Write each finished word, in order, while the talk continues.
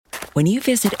When you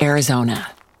visit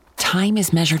Arizona, time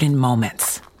is measured in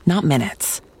moments, not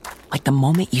minutes. Like the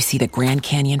moment you see the Grand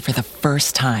Canyon for the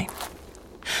first time.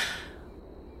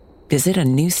 Visit a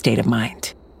new state of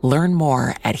mind. Learn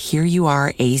more at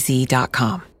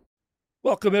hereyouareaz.com.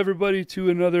 Welcome, everybody, to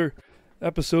another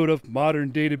episode of Modern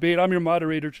Day Debate. I'm your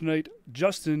moderator tonight,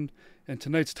 Justin, and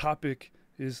tonight's topic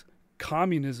is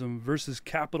communism versus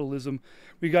capitalism.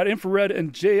 We got Infrared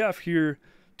and JF here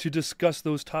to discuss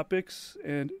those topics.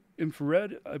 And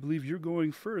Infrared, I believe you're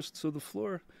going first, so the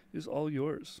floor is all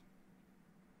yours.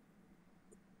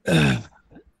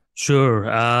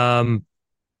 Sure.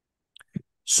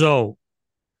 So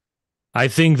I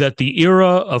think that the era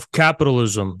of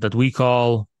capitalism that we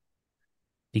call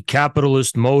the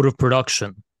capitalist mode of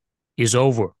production is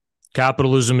over.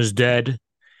 Capitalism is dead,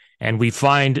 and we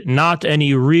find not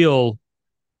any real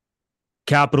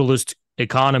capitalist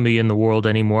economy in the world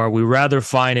anymore. We rather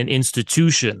find an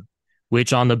institution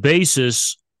which, on the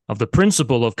basis of the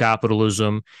principle of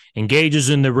capitalism, engages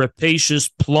in the rapacious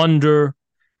plunder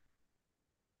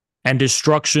and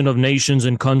destruction of nations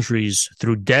and countries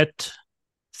through debt,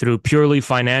 through purely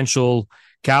financial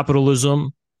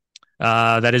capitalism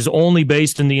that is only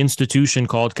based in the institution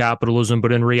called capitalism,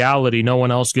 but in reality, no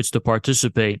one else gets to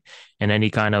participate in any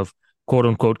kind of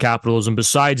quote-unquote capitalism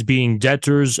besides being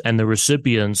debtors and the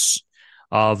recipients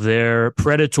of their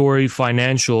predatory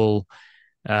financial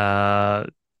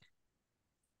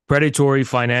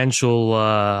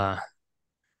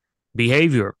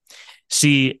behavior.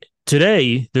 See,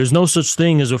 today, there's no such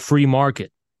thing as a free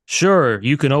market. Sure,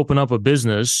 you can open up a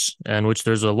business in which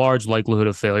there's a large likelihood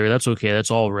of failure. That's okay. That's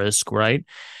all risk, right?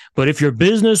 But if your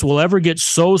business will ever get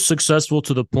so successful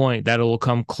to the point that it will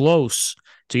come close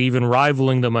to even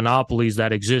rivaling the monopolies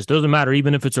that exist, doesn't matter,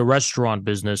 even if it's a restaurant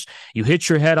business, you hit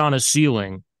your head on a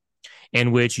ceiling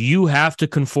in which you have to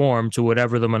conform to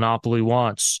whatever the monopoly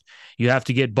wants. You have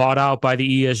to get bought out by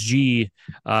the ESG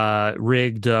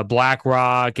rigged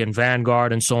BlackRock and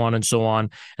Vanguard and so on and so on.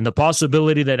 And the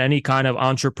possibility that any kind of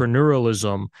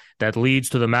entrepreneurialism that leads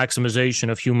to the maximization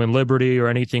of human liberty or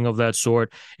anything of that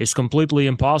sort is completely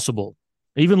impossible.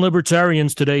 Even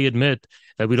libertarians today admit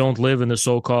that we don't live in the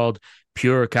so-called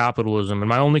pure capitalism. And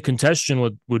my only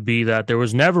contention would be that there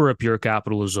was never a pure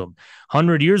capitalism.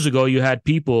 100 years ago, you had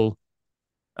people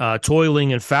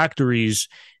toiling in factories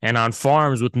and on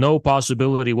farms with no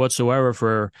possibility whatsoever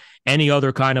for any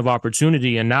other kind of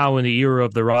opportunity. And now in the era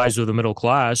of the rise of the middle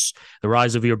class, the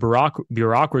rise of your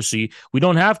bureaucracy, we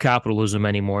don't have capitalism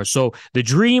anymore. So the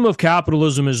dream of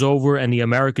capitalism is over and the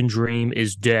American dream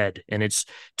is dead. And it's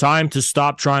time to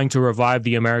stop trying to revive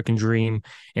the American dream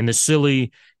in the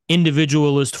silly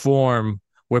individualist form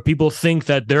where people think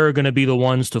that they're going to be the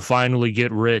ones to finally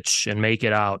get rich and make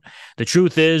it out. The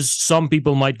truth is, some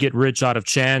people might get rich out of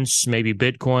chance, maybe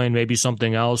Bitcoin, maybe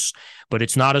something else, but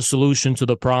it's not a solution to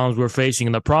the problems we're facing.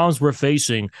 And the problems we're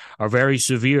facing are very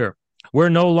severe. We're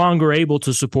no longer able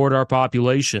to support our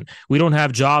population. We don't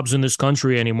have jobs in this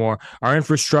country anymore. Our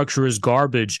infrastructure is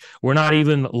garbage. We're not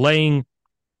even laying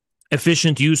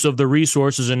efficient use of the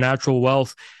resources and natural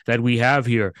wealth that we have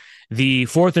here. The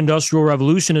fourth industrial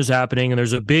revolution is happening, and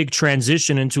there's a big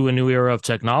transition into a new era of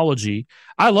technology.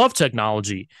 I love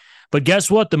technology, but guess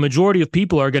what? The majority of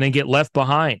people are going to get left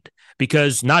behind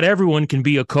because not everyone can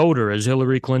be a coder, as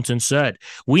Hillary Clinton said.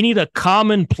 We need a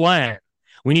common plan.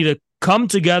 We need to come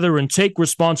together and take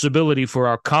responsibility for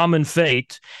our common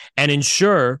fate and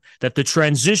ensure that the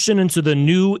transition into the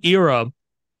new era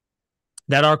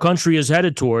that our country is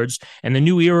headed towards and the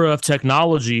new era of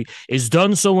technology is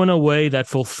done so in a way that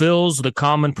fulfills the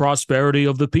common prosperity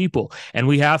of the people. And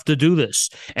we have to do this.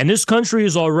 And this country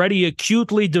is already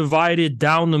acutely divided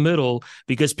down the middle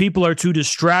because people are too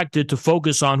distracted to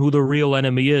focus on who the real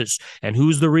enemy is. And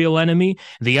who's the real enemy?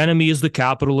 The enemy is the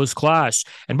capitalist class.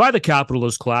 And by the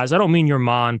capitalist class, I don't mean your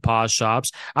ma and pa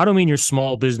shops. I don't mean your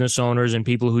small business owners and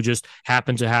people who just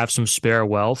happen to have some spare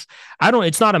wealth.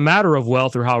 It's not a matter of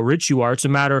wealth or how rich you are. It's a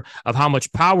matter of how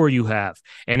much power you have.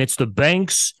 And it's the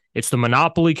banks, it's the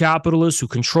monopoly capitalists who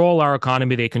control our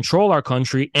economy, they control our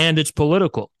country, and it's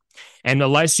political. And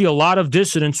I see a lot of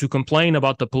dissidents who complain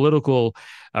about the political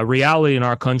reality in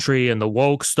our country and the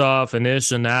woke stuff and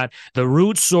this and that. The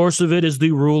root source of it is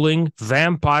the ruling,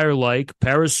 vampire-like,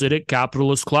 parasitic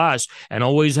capitalist class, and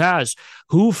always has.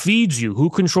 Who feeds you?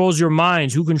 Who controls your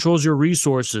minds? Who controls your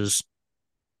resources?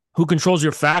 Who controls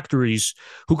your factories?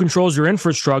 Who controls your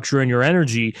infrastructure and your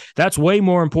energy? That's way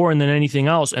more important than anything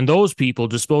else. And those people,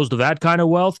 disposed of that kind of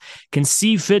wealth, can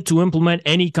see fit to implement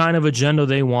any kind of agenda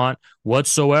they want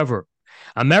whatsoever.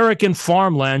 American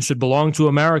farmland should belong to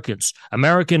Americans.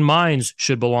 American mines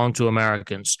should belong to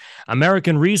Americans.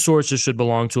 American resources should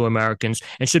belong to Americans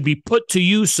and should be put to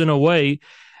use in a way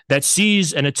that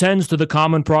sees and attends to the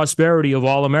common prosperity of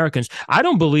all Americans. I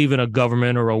don't believe in a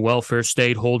government or a welfare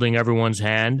state holding everyone's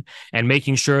hand and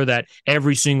making sure that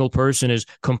every single person is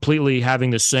completely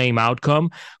having the same outcome.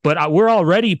 But we're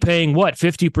already paying,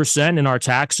 50% in our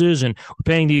taxes, and we're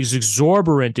paying these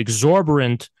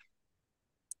exorbitant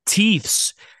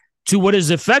teeths to what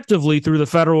is effectively, through the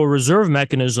Federal Reserve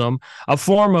mechanism, a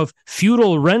form of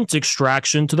feudal rent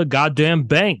extraction to the goddamn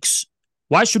banks.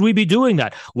 Why should we be doing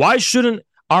that? Why shouldn't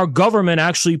our government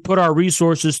actually put our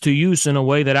resources to use in a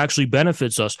way that actually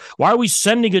benefits us? Why are we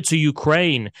sending it to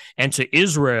Ukraine and to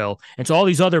Israel and to all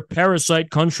these other parasite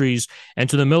countries and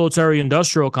to the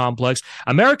military-industrial complex?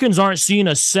 Americans aren't seeing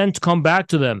a cent come back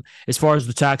to them as far as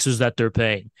the taxes that they're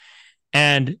paying.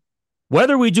 And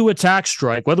whether we do a tax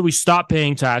strike, whether we stop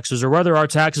paying taxes, or whether our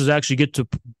taxes actually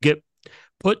get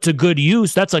put to good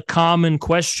use, that's a common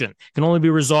question. It can only be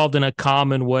resolved in a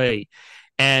common way.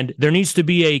 And there needs to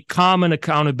be a common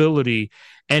accountability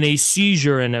and a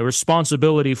seizure and a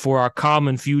responsibility for our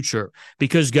common future.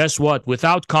 Because guess what?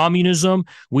 Without communism,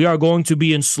 we are going to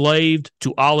be enslaved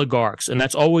to oligarchs. And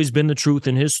that's always been the truth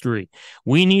in history.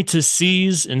 We need to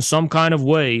seize in some kind of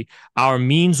way our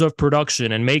means of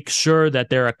production and make sure that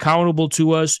they're accountable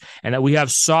to us and that we have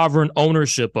sovereign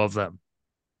ownership of them.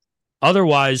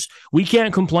 Otherwise, we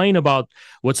can't complain about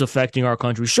what's affecting our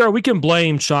country. Sure, we can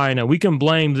blame China. We can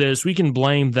blame this. We can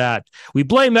blame that. We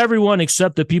blame everyone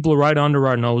except the people right under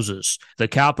our noses, the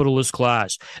capitalist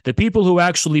class, the people who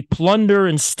actually plunder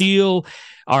and steal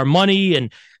our money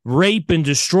and rape and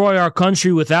destroy our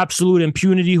country with absolute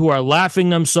impunity, who are laughing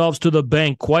themselves to the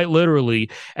bank, quite literally,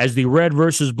 as the red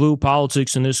versus blue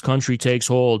politics in this country takes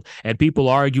hold and people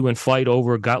argue and fight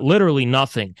over literally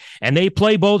nothing. And they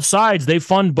play both sides. They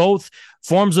fund both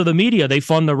forms of the media. They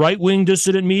fund the right-wing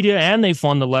dissident media and they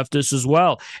fund the leftists as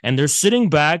well. And they're sitting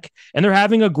back and they're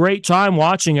having a great time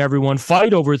watching everyone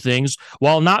fight over things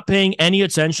while not paying any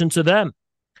attention to them.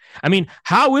 I mean,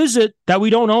 how is it that we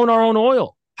don't own our own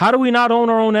oil? How do we not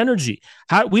own our own energy?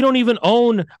 We don't even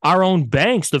own our own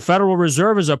banks. The Federal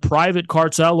Reserve is a private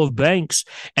cartel of banks.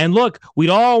 And look, we'd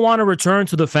all want to return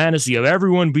to the fantasy of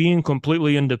everyone being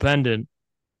completely independent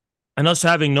and us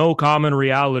having no common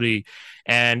reality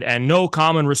and no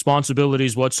common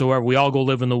responsibilities whatsoever. We all go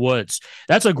live in the woods.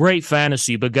 That's a great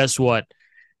fantasy, but guess what?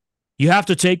 You have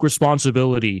to take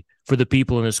responsibility for the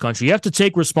people in this country. You have to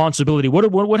take responsibility.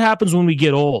 What happens when we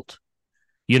get old?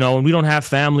 And we don't have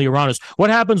family around us? What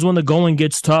happens when the going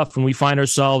gets tough and we find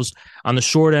ourselves on the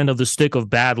short end of the stick of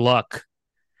bad luck?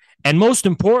 And most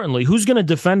importantly, who's going to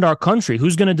defend our country?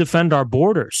 Who's going to defend our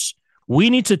borders? We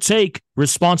need to take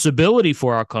responsibility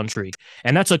for our country,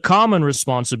 and that's a common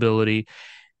responsibility.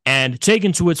 And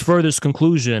taken to its furthest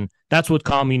conclusion, that's what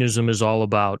communism is all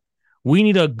about. We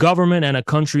need a government and a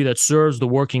country that serves the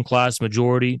working class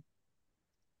majority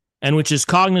and which is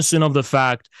cognizant of the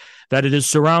fact that it is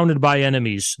surrounded by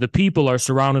enemies. The people are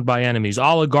surrounded by enemies,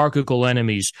 oligarchical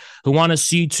enemies, who want to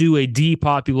see to a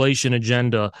depopulation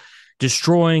agenda,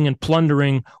 destroying and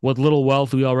plundering what little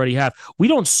wealth we already have. We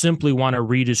don't simply want to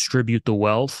redistribute the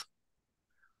wealth.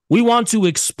 We want to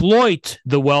exploit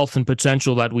the wealth and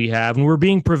potential that we have, and we're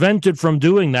being prevented from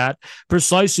doing that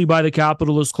precisely by the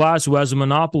capitalist class who has a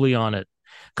monopoly on it.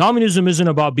 Communism isn't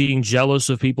about being jealous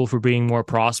of people for being more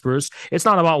prosperous. It's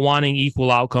not about wanting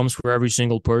equal outcomes for every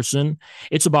single person.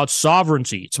 It's about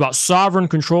sovereignty. It's about sovereign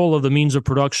control of the means of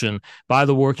production by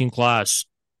the working class.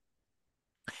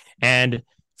 And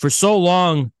for so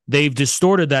long, they've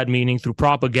distorted that meaning through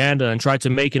propaganda and tried to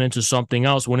make it into something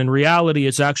else, when in reality,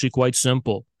 it's actually quite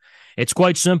simple. It's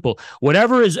quite simple.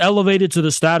 Whatever is elevated to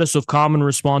the status of common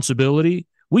responsibility,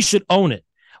 we should own it.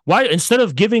 Why, instead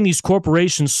of giving these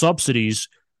corporations subsidies,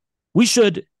 we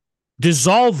should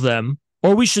dissolve them,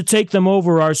 or we should take them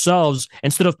over ourselves.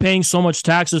 Instead of paying so much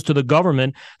taxes to the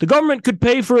government could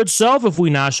pay for itself if we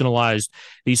nationalized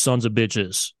these sons of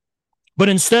bitches. But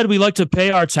instead, we like to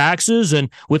pay our taxes, and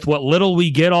with what little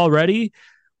we get already,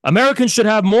 Americans should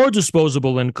have more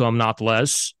disposable income, not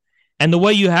less. And the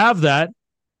way you have that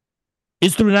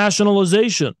is through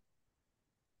nationalization.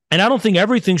 And I don't think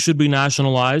everything should be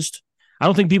nationalized. I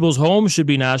don't think people's homes should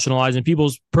be nationalized and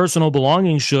people's personal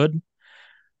belongings should.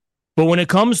 But when it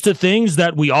comes to things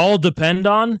that we all depend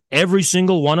on, every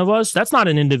single one of us, that's not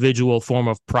an individual form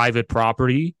of private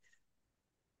property.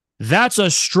 That's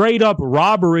a straight up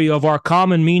robbery of our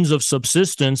common means of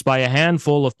subsistence by a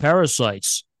handful of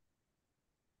parasites.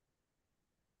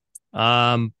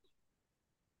 I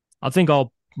think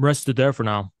I'll rest it there for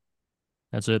now.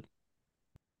 That's it.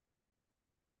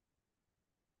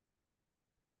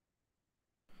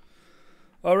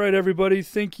 All right, everybody.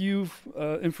 Thank you,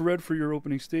 Infrared, for your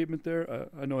opening statement there.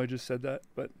 I know I just said that,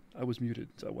 but I was muted,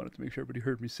 so I wanted to make sure everybody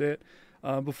heard me say it.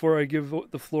 Before I give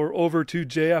the floor over to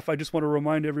JF, I just want to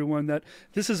remind everyone that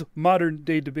this is modern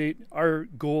day debate. Our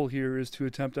goal here is to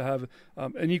attempt to have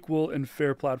an equal and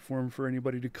fair platform for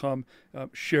anybody to come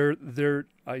share their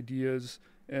ideas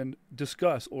and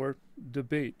discuss or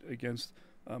debate against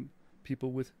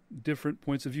people with different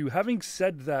points of view. Having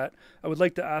said that, I would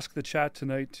like to ask the chat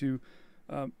tonight to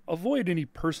avoid any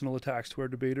personal attacks to our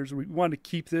debaters. We want to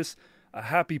keep this a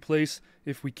happy place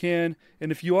if we can.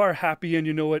 And if you are happy and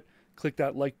you know it, click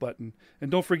that like button. And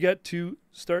don't forget to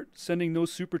start sending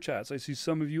those super chats. I see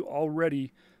some of you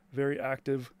already very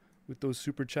active with those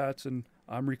super chats, and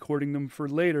I'm recording them for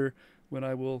later when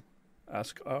I will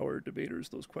ask our debaters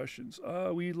those questions.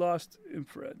 We lost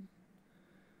Infrared.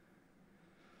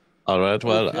 All right,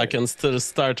 well, Okay. I can still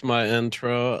start my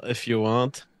intro if you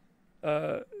want.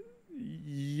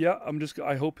 Yeah,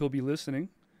 I hope he'll be listening.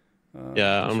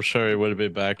 Yeah, I'm sure he will be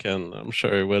back, and I'm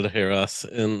sure he will hear us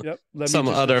in some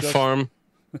other adjust, form.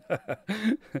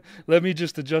 Let me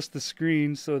just adjust the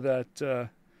screen so that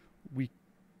we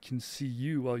can see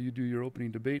you while you do your opening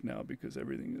debate now, because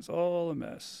everything is all a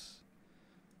mess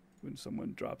when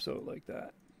someone drops out like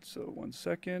that. So 1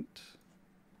 second.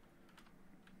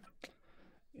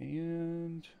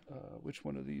 And which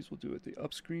one of these will do it? The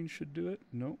up screen should do it.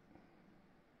 No.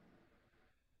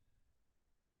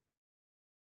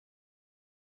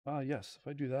 Yes, if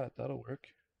I do that, that'll work.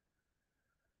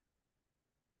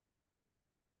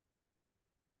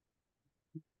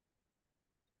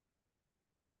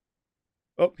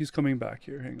 Oh, he's coming back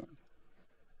here. Hang on.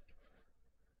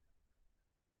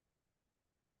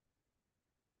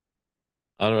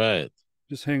 All right.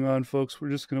 Just hang on, folks. We're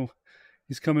just going to...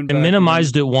 He's coming back. I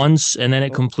minimized it once, and then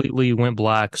it completely went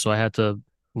black, so I had to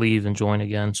leave and join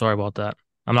again. Sorry about that.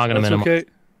 I'm not going to minimize. Okay.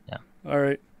 Yeah. All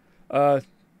right.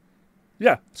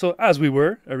 Yeah, so as we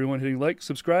were, everyone hitting like,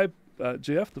 subscribe.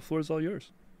 JF, the floor is all yours.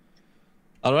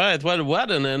 All right. Well, what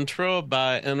an intro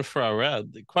by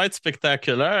Infrared. Quite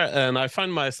spectacular. And I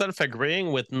find myself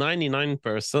agreeing with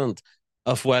 99%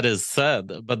 of what is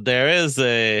said. But there is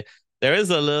a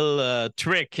little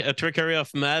trickery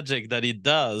of magic that he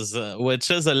does, which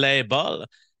is a label.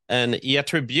 And he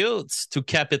attributes to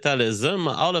capitalism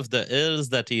all of the ills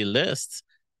that he lists.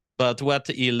 But what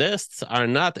he lists are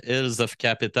not ills of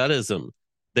capitalism.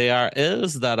 They are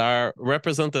ills that are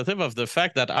representative of the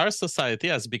fact that our society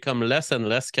has become less and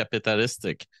less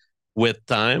capitalistic with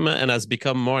time and has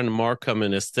become more and more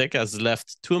communistic, has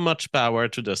left too much power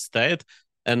to the state.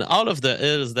 And all of the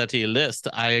ills that he lists,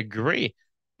 I agree,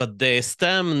 but they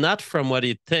stem not from what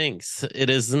he thinks.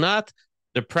 It is not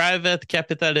the private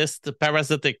capitalist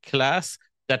parasitic class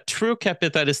that true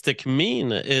capitalistic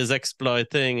mean is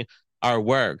exploiting our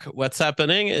work. What's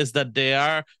happening is that they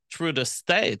are, through the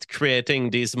state,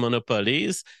 creating these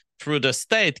monopolies, through the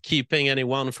state keeping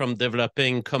anyone from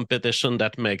developing competition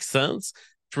that makes sense,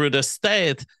 through the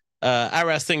state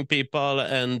harassing people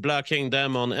and blocking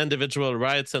them on individual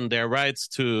rights and their rights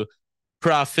to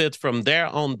profit from their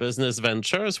own business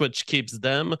ventures, which keeps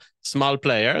them small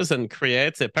players and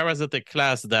creates a parasitic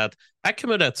class that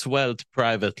accumulates wealth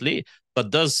privately,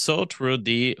 but does so through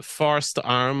the forced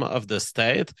arm of the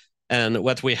state. And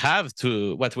what we have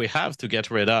to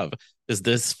get rid of is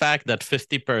this fact that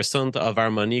 50% of our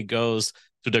money goes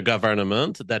to the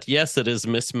government, that yes, it is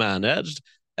mismanaged.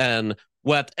 And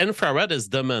what Infrared is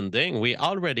demanding, we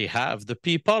already have. The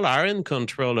people are in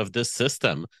control of this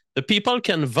system. The people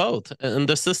can vote. And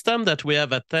the system that we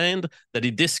have attained, that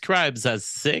he describes as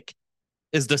sick,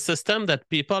 is the system that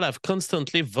people have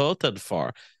constantly voted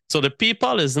for. So the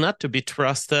people is not to be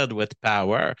trusted with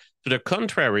power. To the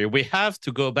contrary, we have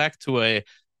to go back to a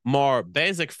more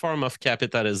basic form of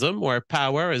capitalism where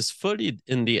power is fully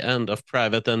in the hand of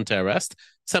private interest,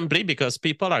 simply because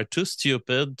people are too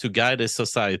stupid to guide a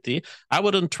society. I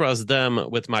wouldn't trust them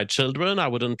with my children. I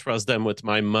wouldn't trust them with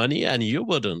my money, and you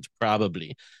wouldn't,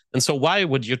 probably. And so why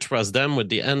would you trust them with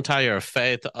the entire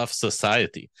fate of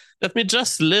society? Let me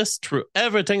just list through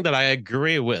everything that I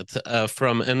agree with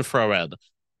from Infrared.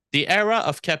 The era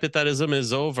of capitalism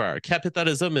is over.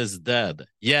 Capitalism is dead.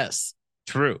 Yes,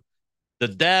 true. The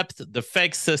debt, the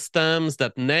fake systems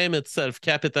that name itself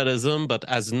capitalism but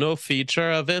has no feature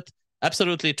of it,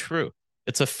 absolutely true.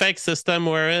 It's a fake system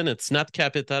we're in. It's not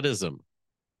capitalism.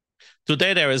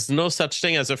 Today, there is no such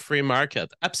thing as a free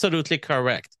market. Absolutely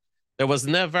correct. There was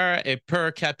never a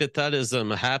per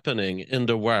capitalism happening in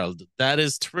the world. That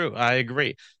is true. I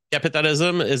agree.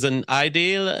 Capitalism is an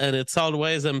ideal, and it's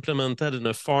always implemented in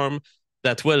a form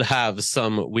that will have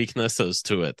some weaknesses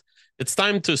to it. It's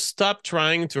time to stop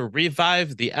trying to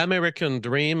revive the American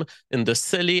dream in the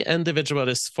silly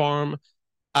individualist form.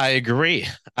 I agree.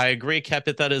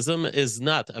 Capitalism is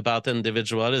not about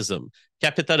individualism.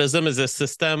 Capitalism is a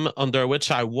system under which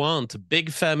I want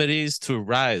big families to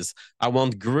rise. I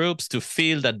want groups to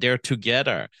feel that they're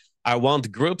together. I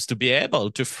want groups to be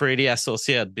able to freely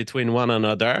associate between one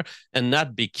another and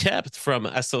not be kept from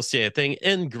associating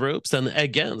in groups and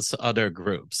against other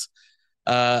groups.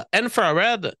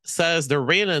 Infrared says the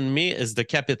real enemy is the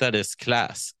capitalist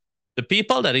class. The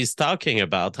people that he's talking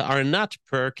about are not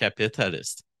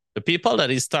per-capitalist. The people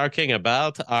that he's talking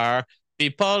about are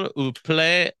people who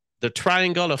play the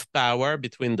triangle of power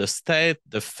between the state,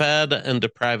 the Fed, and the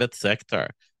private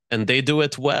sector. And they do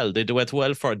it well. They do it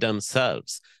well for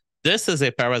themselves. This is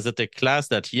a parasitic class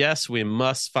that, yes, we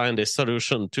must find a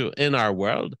solution to in our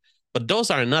world, but those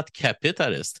are not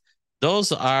capitalists.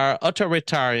 Those are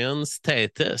authoritarian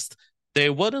statists. They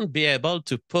wouldn't be able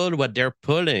to pull what they're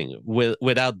pulling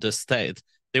without the state.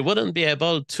 They wouldn't be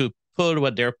able to pull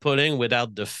what they're pulling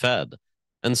without the Fed.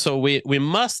 And so we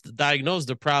must diagnose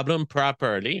the problem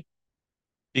properly,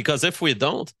 because if we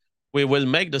don't, we will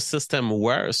make the system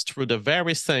worse through the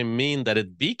very same mean that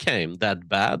it became that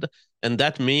bad. And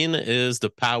that mean is the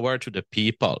power to the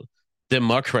people.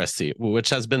 Democracy, which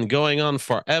has been going on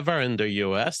forever in the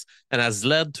US and has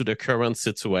led to the current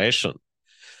situation.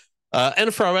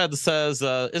 Infrared says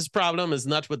his problem is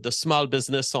not with the small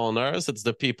business owners, it's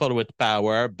the people with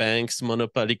power, banks,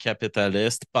 monopoly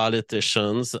capitalists,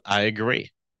 politicians. I agree.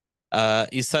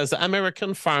 He says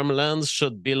American farmlands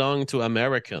should belong to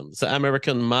Americans.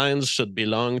 American mines should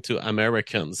belong to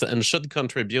Americans and should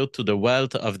contribute to the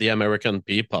wealth of the American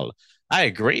people. I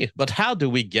agree, but how do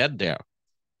we get there?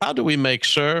 How do we make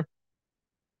sure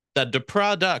that the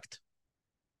product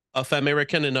of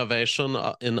American innovation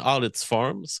in all its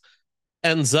forms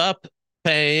ends up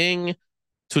paying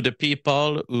to the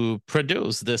people who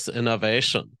produce this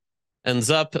innovation, ends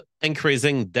up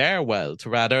increasing their wealth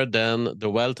rather than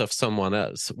the wealth of someone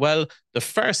else? Well, the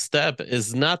first step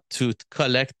is not to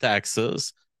collect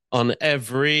taxes on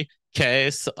every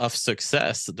case of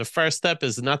success. The first step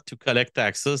is not to collect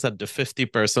taxes at the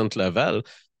 50% level.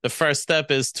 The first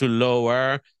step is to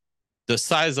lower the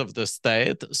size of the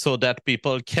state so that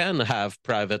people can have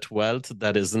private wealth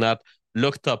that is not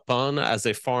looked upon as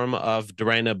a form of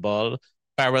drainable,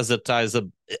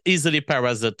 easily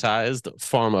parasitized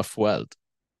form of wealth.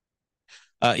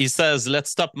 He says,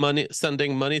 let's stop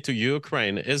sending money to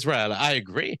Ukraine, Israel. I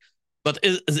agree. But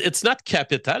it's not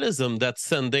capitalism that's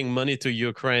sending money to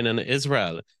Ukraine and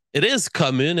Israel. It is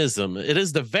communism. It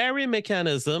is the very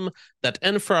mechanism that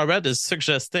Infrared is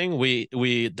suggesting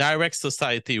we direct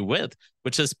society with,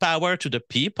 which is power to the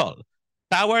people.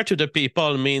 Power to the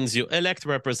people means you elect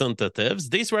representatives.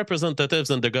 These representatives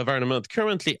in the government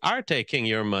currently are taking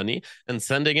your money and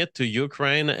sending it to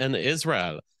Ukraine and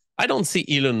Israel. I don't see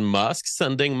Elon Musk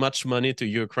sending much money to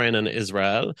Ukraine and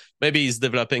Israel. Maybe he's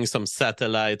developing some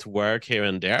satellite work here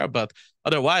and there, but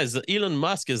otherwise, Elon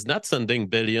Musk is not sending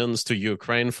billions to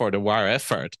Ukraine for the war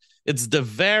effort. It's the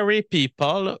very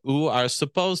people who are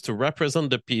supposed to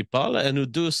represent the people and who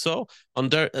do so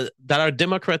that are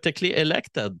democratically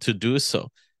elected to do so.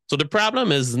 So the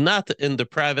problem is not in the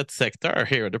private sector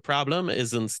here. The problem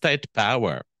is in state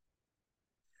power.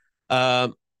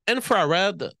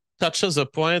 Infrared touches a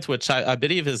point which I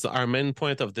believe is our main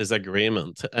point of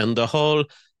disagreement, and the whole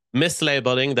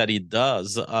mislabeling that he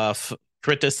does of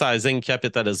criticizing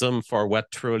capitalism for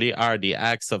what truly are the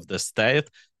acts of the state.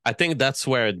 I think that's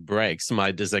where it breaks my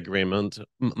agreements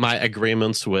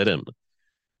with him.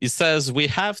 He says we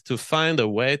have to find a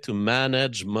way to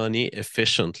manage money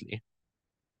efficiently.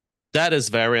 That is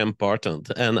very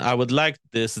important, and I would like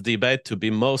this debate to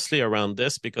be mostly around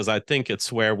this because I think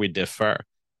it's where we differ.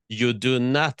 You do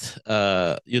not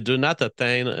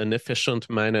attain an efficient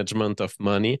management of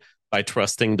money by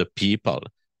trusting the people.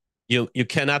 You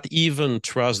cannot even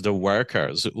trust the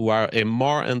workers, who are a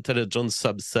more intelligent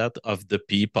subset of the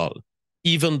people.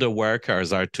 Even the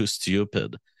workers are too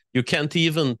stupid. You can't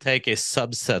even take a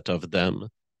subset of them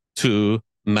to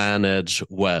manage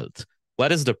wealth.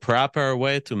 What is the proper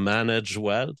way to manage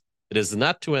wealth? It is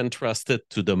not to entrust it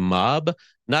to the mob,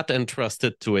 not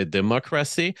entrusted to a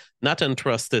democracy, not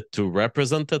entrusted to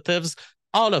representatives.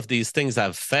 All of these things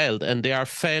have failed, and they are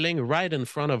failing right in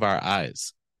front of our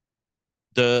eyes.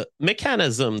 The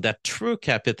mechanism that true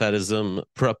capitalism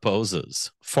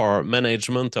proposes for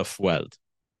management of wealth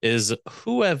is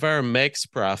whoever makes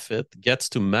profit gets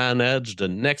to manage the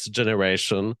next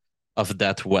generation of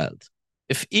that wealth.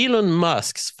 If Elon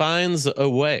Musk finds a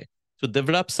way to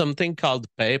develop something called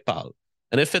PayPal,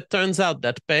 And if it turns out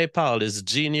that PayPal is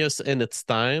genius in its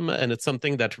time and it's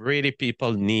something that really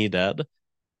people needed,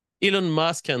 Elon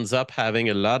Musk ends up having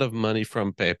a lot of money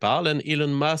from PayPal, and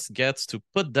Elon Musk gets to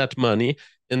put that money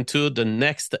into the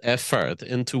next effort,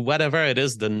 into whatever it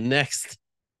is, the next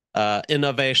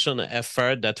innovation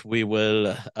effort that we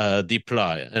will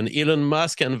deploy. And Elon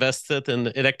Musk invested in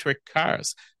electric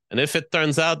cars. And if it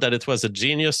turns out that it was a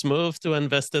genius move to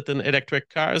invest it in electric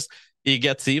cars, he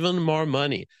gets even more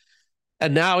money.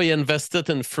 And now he invested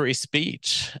in free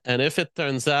speech. And if it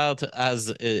turns out,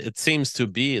 as it seems to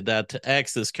be, that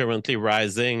X is currently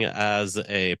rising as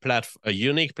a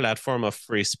unique platform of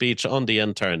free speech on the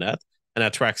internet and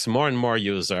attracts more and more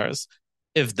users,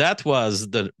 if that was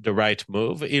the right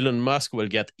move, Elon Musk will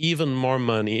get even more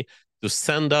money to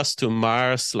send us to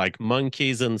Mars like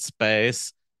monkeys in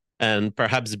space and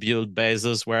perhaps build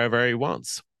bases wherever he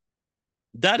wants.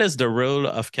 That is the rule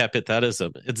of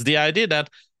capitalism. It's the idea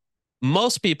that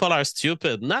most people are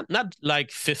stupid, not like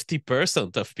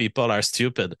 50% of people are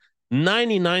stupid.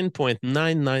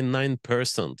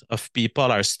 99.999% of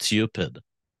people are stupid.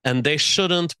 And they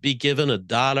shouldn't be given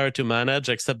 $1 to manage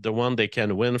except the one they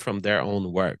can win from their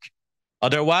own work.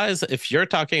 Otherwise, if you're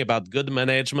talking about good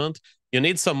management, you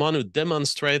need someone who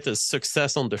demonstrates his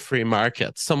success on the free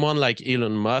market, someone like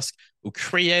Elon Musk who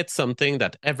creates something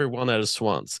that everyone else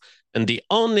wants. And the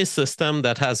only system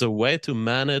that has a way to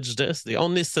manage this, the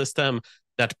only system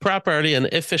that properly and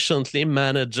efficiently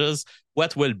manages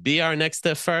what will be our next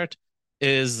effort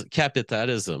is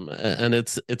capitalism and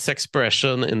its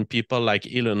expression in people like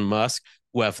Elon Musk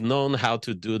who have known how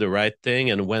to do the right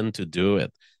thing and when to do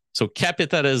it. So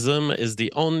capitalism is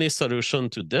the only solution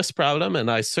to this problem, and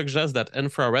I suggest that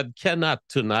Infrared cannot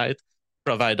tonight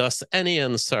provide us any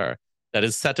answer that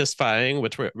is satisfying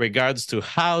with regards to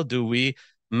how do we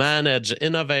manage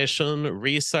innovation,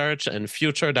 research, and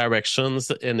future directions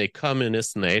in a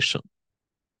communist nation.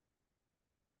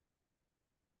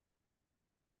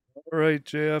 All right,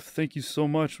 JF, thank you so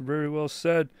much. Very well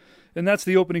said. And that's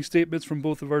the opening statements from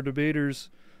both of our debaters.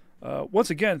 Once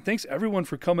again, thanks everyone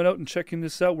for coming out and checking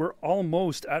this out. We're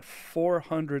almost at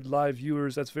 400 live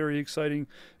viewers. That's very exciting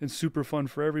and super fun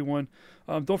for everyone.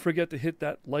 Don't forget to hit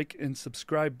that like and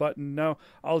subscribe button. Now,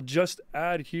 I'll just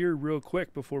add here real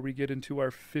quick before we get into our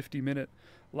 50-minute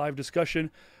live discussion.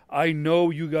 I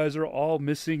know you guys are all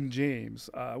missing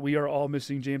James. We are all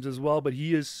missing James as well, but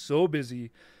he is so busy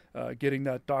getting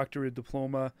that doctorate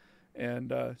diploma.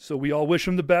 And so we all wish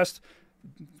him the best.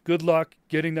 Good luck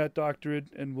getting that doctorate,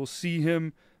 and we'll see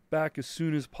him back as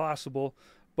soon as possible.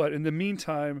 But in the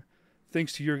meantime,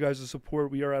 thanks to your guys' support,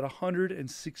 we are at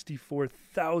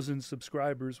 164,000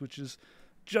 subscribers, which is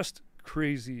just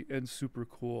crazy and super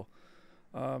cool.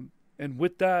 And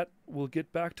with that, we'll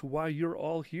get back to why you're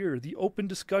all here. The open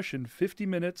discussion, 50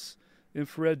 minutes,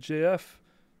 Infrared JF.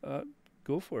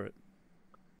 Go for it.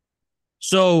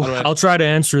 So I'll try to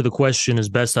answer the question as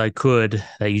best I could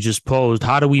that you just posed.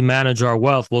 How do we manage our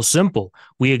wealth? Well, simple.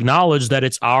 We acknowledge that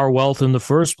it's our wealth in the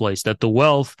first place, that the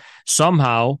wealth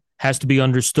somehow has to be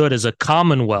understood as a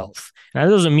commonwealth. And that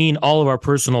doesn't mean all of our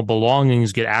personal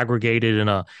belongings get aggregated in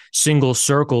a single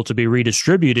circle to be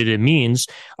redistributed. It means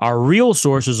our real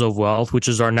sources of wealth, which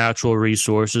is our natural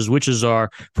resources, which is our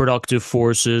productive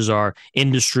forces, our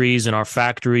industries and our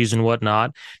factories and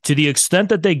whatnot, to the extent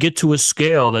that they get to a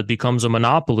scale that becomes a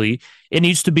monopoly, it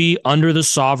needs to be under the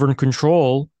sovereign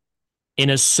control in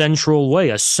a central way,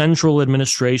 a central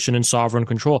administration and sovereign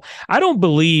control. I don't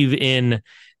believe in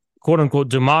quote unquote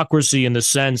democracy in the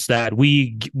sense that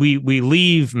we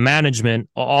leave management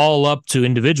all up to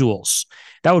individuals.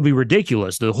 That would be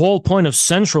ridiculous. The whole point of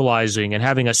centralizing and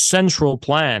having a central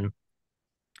plan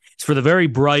is for the very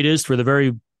brightest, for the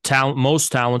very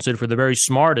most talented, for the very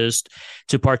smartest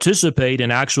to participate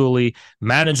in actually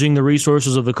managing the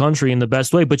resources of the country in the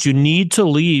best way. But you need to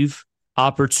leave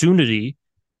opportunity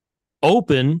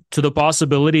open to the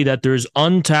possibility that there's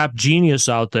untapped genius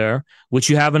out there,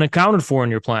 which you haven't accounted for in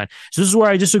your plan. So this is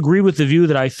where I disagree with the view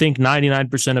that I think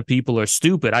 99% of people are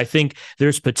stupid. I think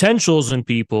there's potentials in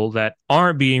people that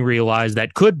aren't being realized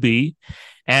that could be.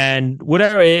 And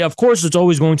whatever, of course, it's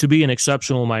always going to be an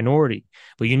exceptional minority,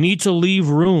 but you need to leave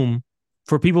room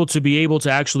for people to be able to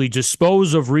actually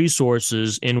dispose of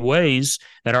resources in ways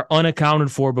that are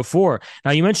unaccounted for before.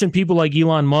 Now, you mentioned people like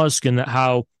Elon Musk and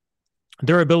how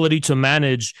their ability to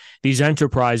manage these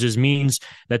enterprises means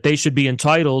that they should be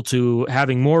entitled to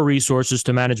having more resources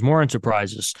to manage more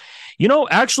enterprises. You know,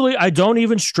 actually, I don't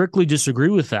even strictly disagree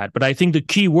with that, but I think the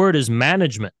key word is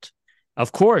management.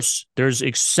 Of course, there's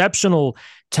exceptional,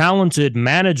 talented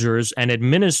managers and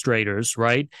administrators,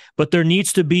 right? But there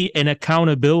needs to be an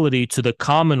accountability to the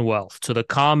commonwealth, to the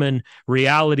common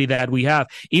reality that we have.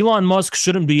 Elon Musk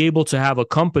shouldn't be able to have a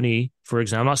company, for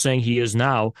example, I'm not saying he is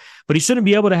now, but he shouldn't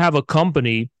be able to have a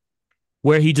company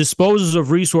where he disposes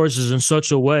of resources in such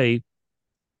a way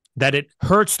that it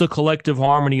hurts the collective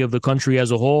harmony of the country as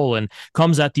a whole and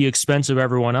comes at the expense of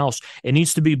everyone else. It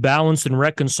needs to be balanced and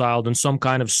reconciled in some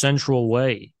kind of central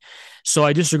way. So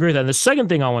I disagree with that. And the second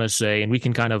thing I want to say, and we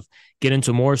can kind of get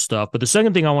into more stuff, but the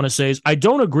second thing I want to say is I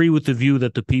don't agree with the view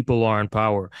that the people are in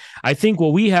power. I think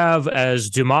what we have as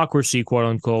democracy, quote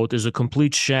unquote, is a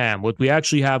complete sham. What we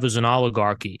actually have is an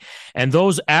oligarchy. And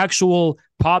those actual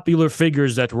popular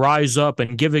figures that rise up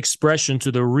and give expression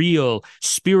to the real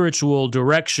spiritual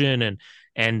direction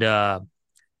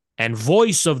and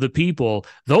voice of the people,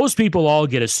 those people all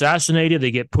get assassinated, they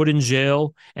get put in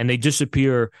jail, and they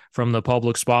disappear from the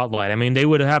public spotlight. I mean, they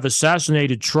would have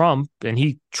assassinated Trump,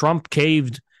 and Trump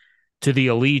caved to the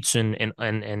elites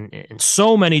in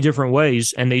so many different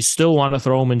ways, and they still want to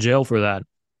throw him in jail for that.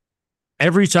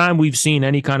 Every time we've seen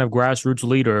any kind of grassroots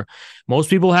leader, most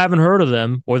people haven't heard of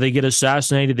them, or they get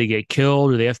assassinated, they get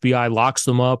killed, or the FBI locks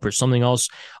them up, or something else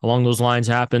along those lines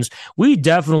happens. We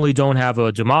definitely don't have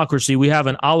a democracy. We have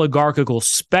an oligarchical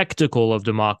spectacle of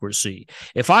democracy.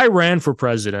 If I ran for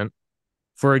president,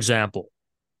 for example,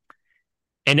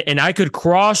 and I could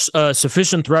cross a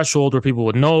sufficient threshold where people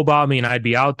would know about me and I'd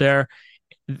be out there,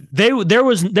 there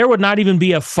would not even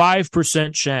be a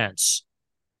 5% chance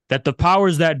that the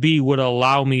powers that be would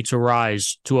allow me to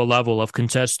rise to a level of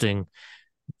contesting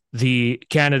the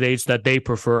candidates that they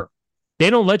prefer. They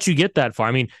don't let you get that far.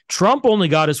 I mean, Trump only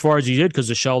got as far as he did because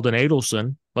of Sheldon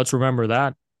Adelson. Let's remember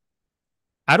that.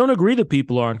 I don't agree that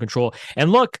people are in control.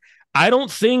 And look, I don't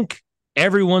think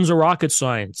everyone's a rocket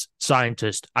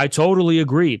scientist. I totally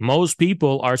agree. Most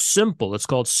people are simple. It's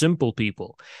called simple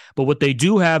people. But what they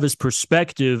do have is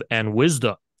perspective and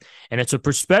wisdom. And it's a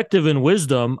perspective and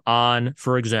wisdom on,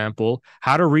 for example,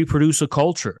 how to reproduce a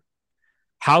culture,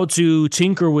 how to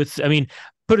tinker with, I mean,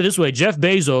 put it this way, Jeff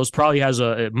Bezos probably has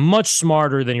a much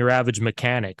smarter than your average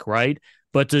mechanic, right?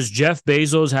 But does Jeff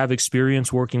Bezos have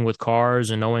experience working with cars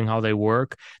and knowing how they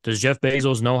work? Does Jeff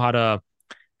Bezos know how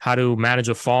to manage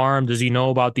a farm? Does he know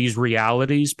about these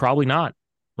realities? Probably not,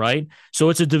 right? So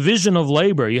it's a division of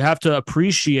labor. You have to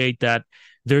appreciate that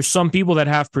there's some people that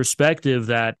have perspective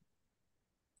that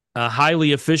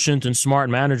highly efficient and smart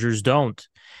managers don't.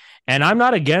 And I'm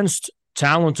not against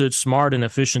talented, smart, and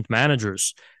efficient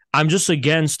managers. I'm just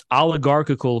against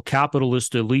oligarchical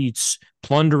capitalist elites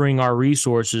plundering our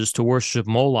resources to worship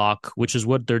Moloch, which is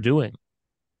what they're doing.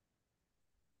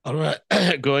 All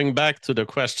right. Going back to the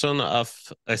question of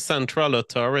a central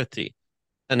authority.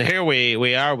 And here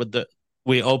we are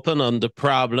we open on the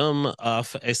problem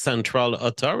of a central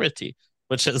authority,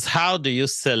 which is how do you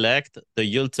select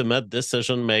the ultimate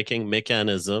decision-making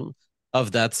mechanism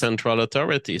of that central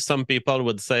authority? Some people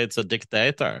would say it's a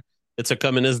dictator. It's a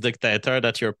communist dictator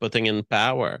that you're putting in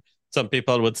power. Some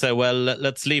people would say, well,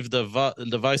 let's leave the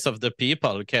voice of the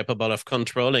people capable of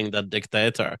controlling that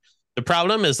dictator. The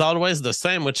problem is always the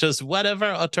same, which is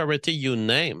whatever authority you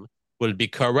name will be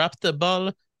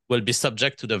corruptible, will be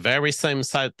subject to the very same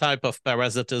type of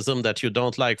parasitism that you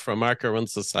don't like from our current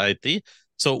society.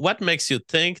 So what makes you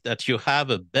think that you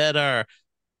have a better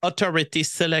authority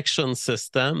selection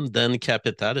system than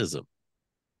capitalism?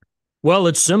 Well,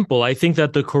 it's simple. I think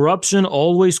that the corruption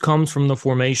always comes from the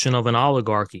formation of an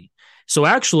oligarchy. So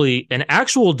actually, an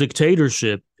actual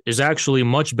dictatorship is actually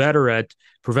much better at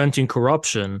preventing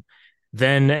corruption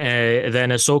than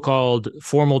a so-called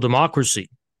formal democracy.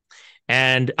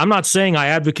 And I'm not saying I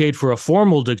advocate for a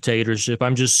formal dictatorship.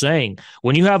 I'm just saying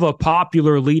when you have a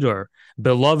popular leader,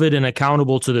 beloved and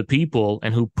accountable to the people,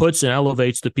 and who puts and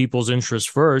elevates the people's interests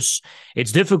first,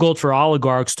 it's difficult for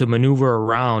oligarchs to maneuver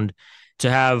around, to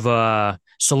have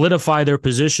solidify their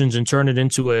positions and turn it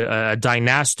into a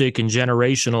dynastic and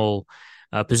generational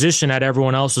position at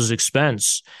everyone else's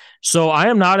expense. So I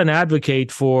am not an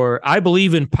advocate I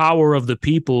believe in power of the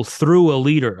people through a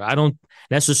leader. I don't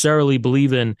necessarily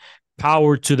believe in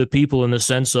power to the people in the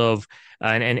sense of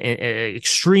an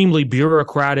extremely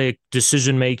bureaucratic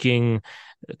decision-making,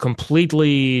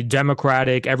 completely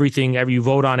democratic, everything, you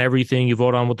vote on everything, you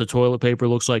vote on what the toilet paper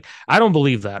looks like. I don't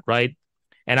believe that, right?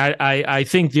 And I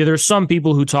think there's some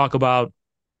people who talk about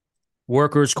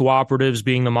workers' cooperatives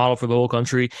being the model for the whole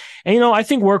country. And, I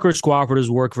think workers' cooperatives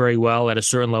work very well at a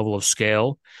certain level of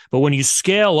scale. But when you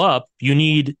scale up, you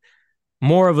need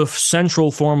more of a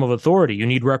central form of authority. You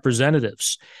need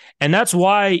representatives. And that's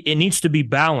why it needs to be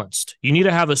balanced. You need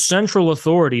to have a central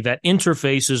authority that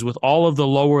interfaces with all of the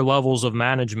lower levels of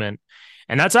management.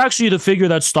 And that's actually the figure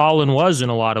that Stalin was in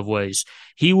a lot of ways.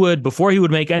 He would, before he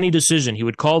would make any decision, he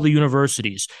would call the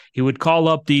universities. He would call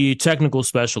up the technical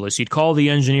specialists. He'd call the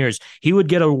engineers. He would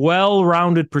get a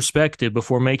well-rounded perspective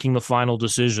before making the final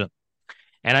decision.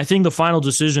 And I think the final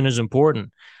decision is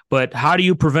important. But how do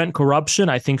you prevent corruption?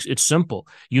 I think it's simple.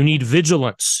 You need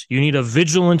vigilance. You need a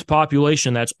vigilant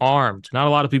population that's armed. Not a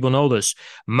lot of people know this.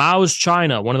 Mao's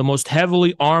China, one of the most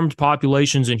heavily armed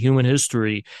populations in human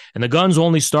history, and the guns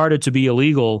only started to be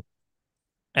illegal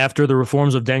after the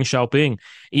reforms of Deng Xiaoping.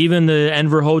 Even the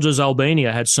Enver Hoxha's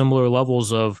Albania had similar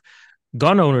levels of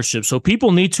gun ownership. So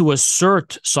people need to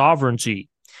assert sovereignty,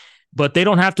 but they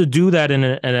don't have to do that in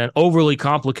an overly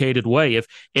complicated way.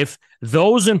 If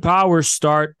those in power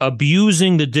start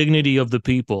abusing the dignity of the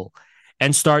people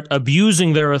and start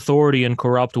abusing their authority in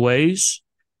corrupt ways,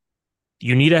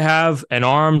 you need to have an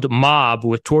armed mob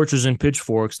with torches and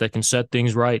pitchforks that can set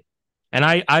things right. And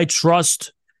I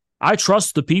trust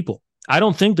the people. I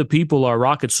don't think the people are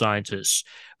rocket scientists,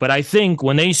 but I think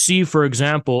when they see, for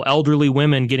example, elderly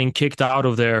women getting kicked out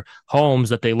of their homes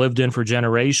that they lived in for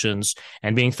generations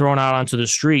and being thrown out onto the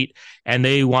street, and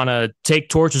they want to take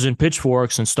torches and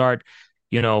pitchforks and start,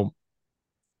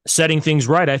 setting things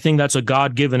right, I think that's a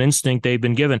God-given instinct they've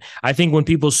been given. I think when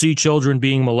people see children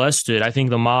being molested, I think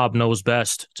the mob knows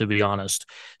best, to be honest.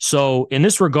 So in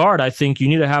this regard, I think you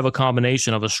need to have a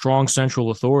combination of a strong central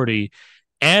authority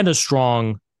and a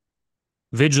strong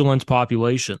vigilant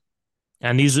population.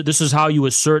 And this is how you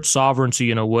assert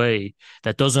sovereignty in a way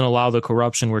that doesn't allow the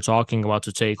corruption we're talking about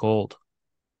to take hold.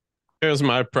 Here's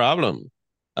my problem.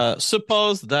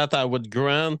 Suppose that I would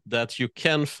grant that you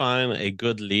can find a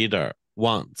good leader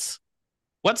once.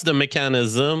 What's the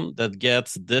mechanism that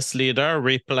gets this leader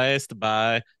replaced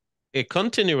by a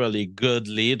continually good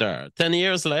leader 10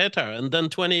 years later, and then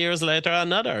 20 years later,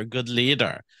 another good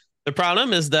leader? The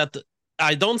problem is that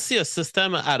I don't see a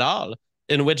system at all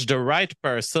in which the right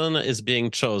person is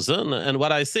being chosen. And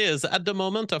what I see is at the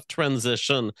moment of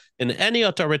transition in any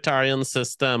authoritarian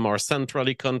system or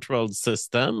centrally controlled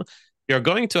system, you're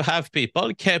going to have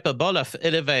people capable of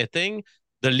elevating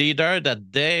the leader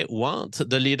that they want,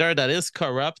 the leader that is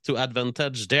corrupt to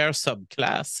advantage their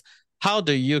subclass. How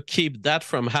do you keep that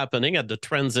from happening at the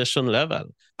transition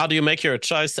level? How do you make your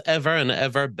choice ever and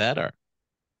ever better?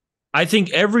 I think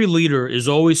every leader is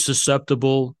always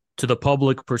susceptible to the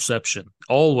public perception.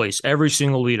 Always, every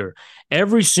single leader.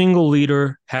 Every single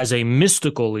leader has a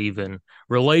mystical, even,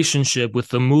 relationship with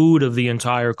the mood of the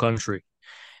entire country.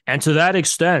 And to that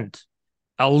extent,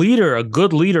 a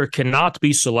good leader cannot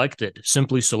be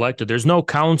simply selected. There's no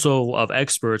council of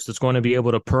experts that's going to be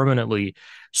able to permanently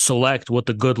select what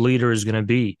the good leader is going to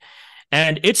be.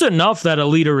 And it's enough that a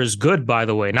leader is good, by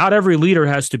the way. Not every leader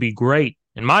has to be great.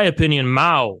 In my opinion,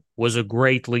 Mao was a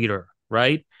great leader,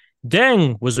 right?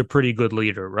 Deng was a pretty good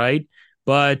leader, right?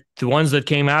 But the ones that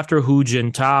came after, Hu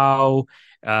Jintao,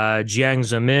 Jiang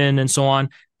Zemin, and so on,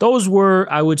 those were,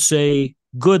 I would say,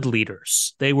 good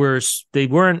leaders. They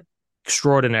weren't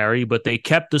extraordinary, but they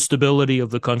kept the stability of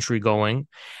the country going.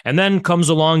 And then comes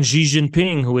along Xi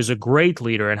Jinping, who is a great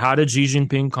leader. And how did Xi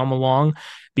Jinping come along?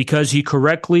 Because he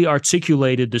correctly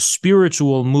articulated the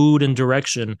spiritual mood and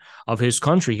direction of his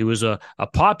country. He was a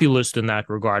populist in that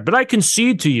regard. But I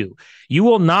concede to you, you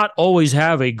will not always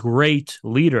have a great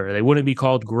leader. They wouldn't be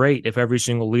called great if every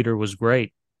single leader was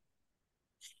great.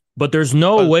 But there's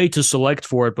no way to select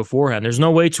for it beforehand. There's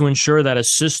no way to ensure that a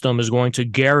system is going to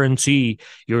guarantee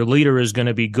your leader is going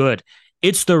to be good.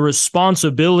 It's the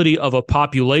responsibility of a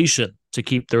population to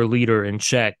keep their leader in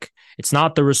check. It's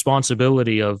not the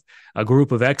responsibility of a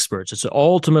group of experts. It's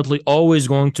ultimately always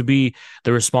going to be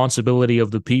the responsibility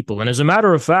of the people. And as a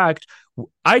matter of fact,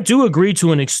 I do agree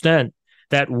to an extent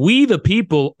that we, the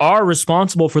people, are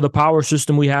responsible for the power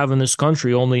system we have in this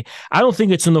country. Only I don't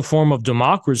think it's in the form of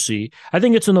democracy. I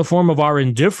think it's in the form of our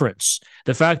indifference.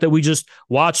 The fact that we just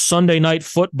watch Sunday night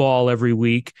football every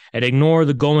week and ignore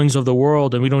the goings of the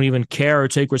world, and we don't even care or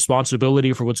take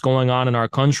responsibility for what's going on in our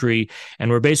country.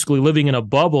 And we're basically living in a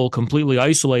bubble, completely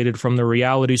isolated from the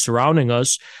reality surrounding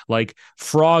us, like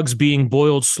frogs being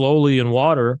boiled slowly in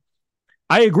water.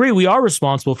 I agree, we are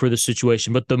responsible for this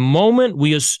situation, but the moment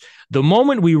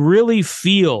we really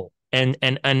feel and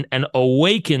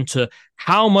awaken to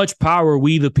how much power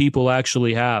we, the people,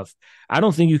 actually have, I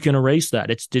don't think you can erase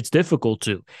that. It's difficult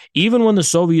to. Even when the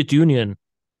Soviet Union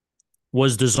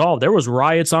was dissolved, there was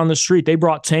riots on the street. They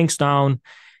brought tanks down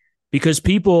because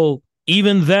people,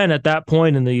 even then at that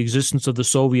point in the existence of the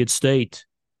Soviet state,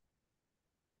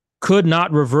 could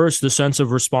not reverse the sense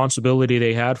of responsibility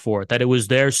they had for it, that it was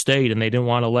their state and they didn't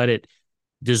want to let it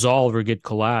dissolve or get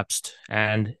collapsed.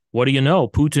 And what do you know?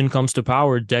 Putin comes to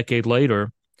power a decade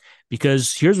later,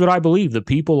 because here's what I believe: the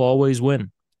people always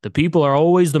win. The people are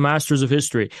always the masters of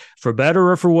history, for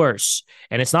better or for worse.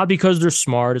 And it's not because they're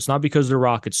smart. It's not because they're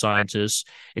rocket scientists.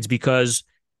 It's because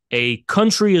a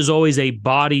country is always a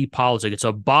body politic. It's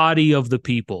a body of the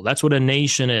people. That's what a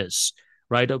nation is,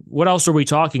 right? What else are we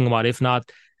talking about if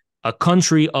not a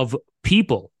country of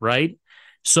people, right?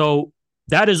 So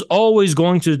that is always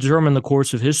going to determine the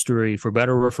course of history, for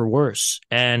better or for worse.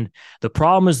 And the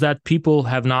problem is that people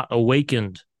have not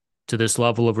awakened to this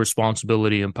level of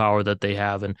responsibility and power that they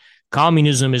have. And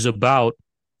communism is about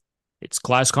its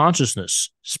class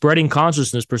consciousness, spreading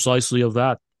consciousness precisely of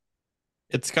that.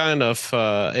 It's kind of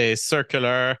a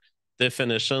circular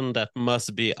definition that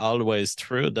must be always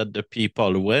true, that the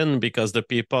people win, because the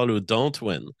people who don't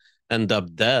win end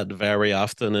up dead very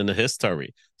often in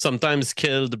history, sometimes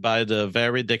killed by the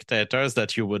very dictators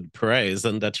that you would praise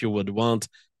and that you would want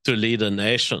to lead a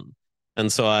nation.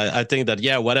 And so I think that,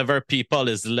 yeah, whatever people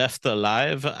is left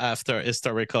alive after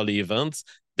historical events,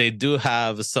 they do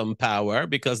have some power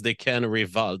because they can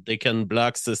revolt, they can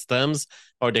block systems,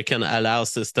 or they can allow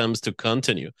systems to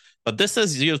continue. But this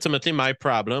is ultimately my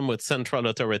problem with central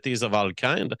authorities of all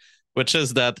kind, which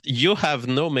is that you have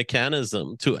no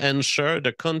mechanism to ensure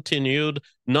the continued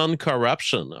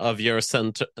non-corruption of your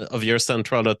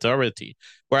central authority.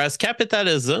 Whereas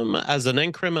capitalism has an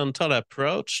incremental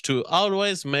approach to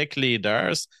always make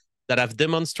leaders that have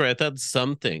demonstrated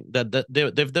something, that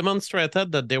they've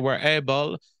demonstrated that they were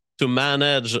able to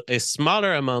manage a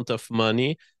smaller amount of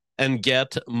money and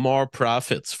get more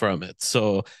profits from it.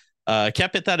 So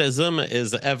capitalism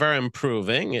is ever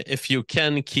improving if you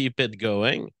can keep it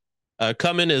going.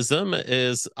 Communism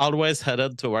is always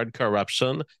headed toward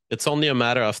corruption. It's only a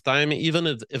matter of time, even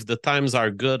if the times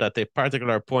are good at a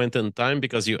particular point in time,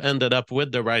 because you ended up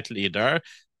with the right leader.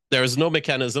 There's no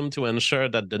mechanism to ensure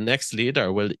that the next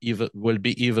leader will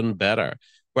be even better.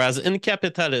 Whereas in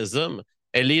capitalism,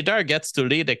 a leader gets to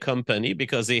lead a company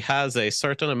because he has a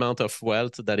certain amount of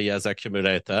wealth that he has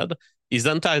accumulated. He's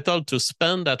entitled to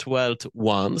spend that wealth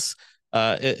once.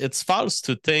 It's false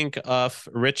to think of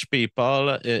rich people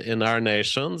in our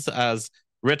nations as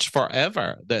rich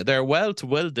forever. Their wealth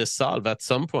will dissolve at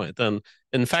some point. And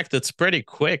in fact, it's pretty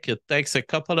quick. It takes a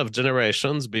couple of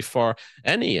generations before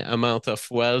any amount of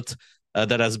wealth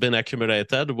that has been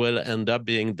accumulated will end up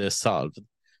being dissolved.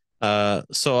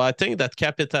 So I think that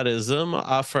capitalism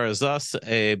offers us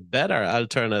a better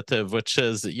alternative, which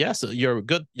is, yes, your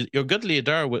good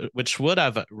leader, which would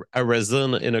have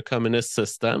arisen in a communist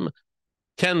system,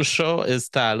 can show his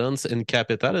talents in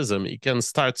capitalism. He can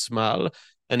start small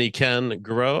and he can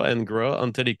grow and grow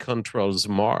until he controls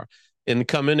more. In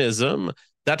communism,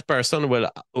 that person will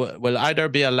either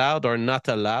be allowed or not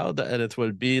allowed, and it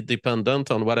will be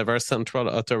dependent on whatever central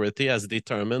authority has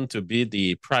determined to be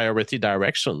the priority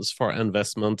directions for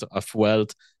investment of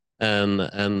wealth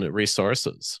and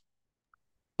resources.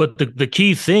 But the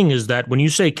key thing is that when you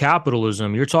say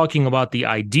capitalism, you're talking about the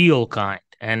ideal kind.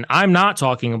 And I'm not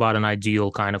talking about an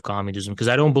ideal kind of communism, because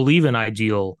I don't believe in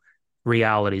ideal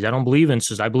realities. I don't believe in,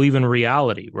 I believe in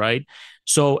reality, right?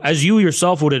 So as you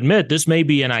yourself would admit, this may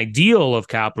be an ideal of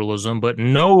capitalism, but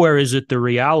nowhere is it the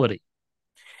reality.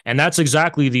 And that's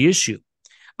exactly the issue.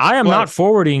 I am not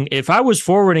forwarding. If I was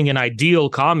forwarding an ideal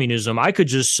communism, I could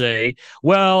just say,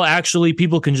 well, actually,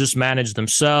 people can just manage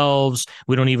themselves.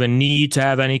 We don't even need to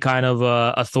have any kind of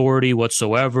authority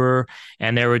whatsoever.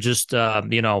 And there would just,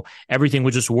 everything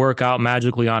would just work out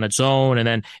magically on its own. And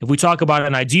then if we talk about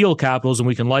an ideal capitalism,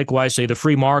 we can likewise say the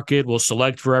free market will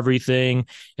select for everything.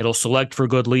 It'll select for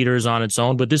good leaders on its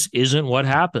own. But this isn't what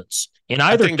happens in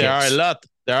either case.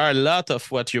 There are a lot of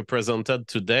what you presented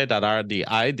today that are the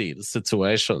ideal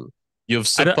situation. You've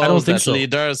supposed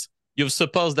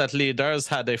that leaders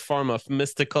had a form of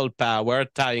mystical power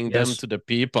tying them to the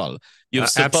people. You've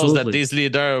supposed that these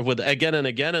leaders would again and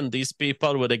again, and these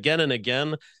people would again and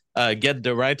again get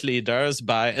the right leaders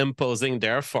by imposing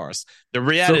their force. The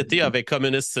reality of a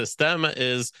communist system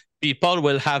is people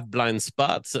will have blind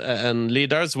spots, and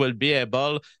leaders will be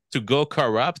able to go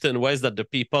corrupt in ways that the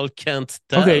people can't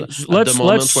tell at the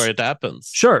moment where it happens.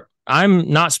 Sure.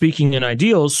 I'm not speaking in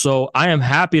ideals, so I am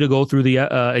happy to go through the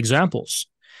examples.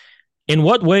 In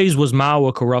what ways was Mao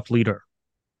a corrupt leader?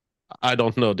 I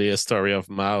don't know the history of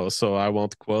Mao, so I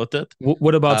won't quote it.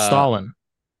 What about Stalin?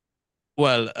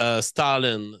 Well,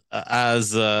 Stalin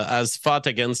has fought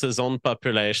against his own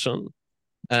population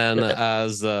and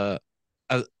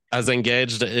has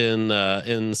engaged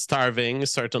in starving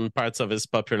certain parts of his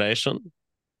population.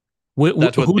 That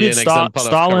would Who be did an example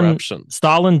of corruption.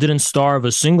 Stalin didn't starve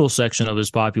a single section of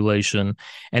his population.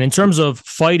 And in terms of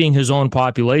fighting his own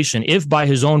population, if by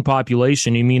his own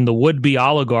population you mean the would-be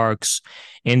oligarchs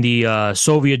in the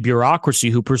Soviet bureaucracy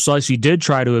who precisely did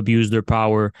try to abuse their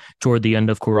power toward the end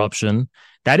of corruption,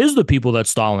 that is the people that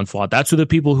Stalin fought. That's who the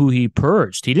people who he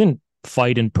purged. He didn't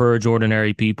fight and purge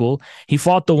ordinary people. He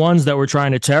fought the ones that were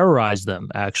trying to terrorize them,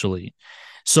 actually.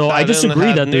 So I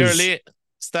disagree that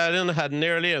Stalin had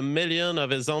nearly 1 million of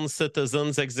his own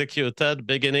citizens executed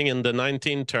beginning in the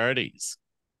 1930s.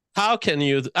 How can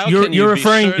you? You're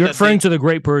referring to the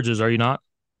Great Purges, are you not?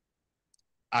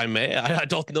 I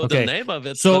don't know the name of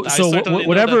it. So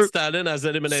whatever. Know that Stalin has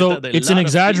eliminated. So it's an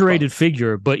exaggerated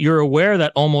figure, but you're aware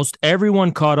that almost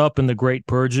everyone caught up in the Great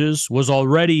Purges was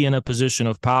already in a position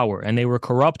of power, and they were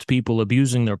corrupt people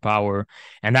abusing their power,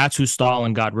 and that's who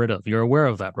Stalin got rid of. You're aware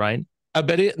of that, right? I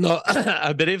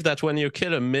believe that when you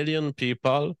kill 1 million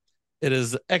people, it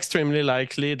is extremely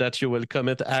likely that you will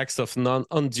commit acts of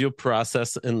undue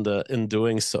process in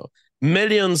doing so.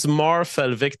 Millions more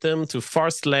fell victim to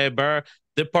forced labor,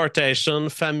 deportation,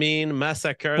 famine,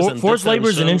 massacres, and forced labor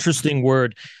is an interesting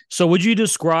word. So would you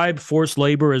describe forced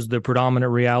labor as the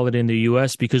predominant reality in the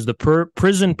U.S.? Because the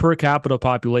prison per capita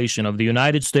population of the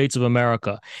United States of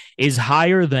America is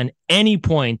higher than any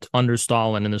point under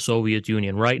Stalin in the Soviet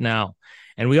Union right now.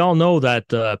 And we all know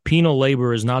that penal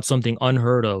labor is not something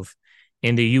unheard of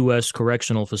in the U.S.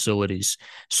 correctional facilities.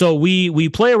 So we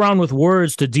play around with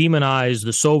words to demonize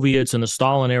the Soviets and the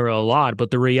Stalin era a lot,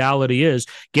 but the reality is,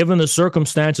 given the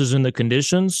circumstances and the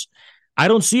conditions, I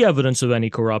don't see evidence of any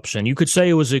corruption. You could say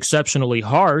it was exceptionally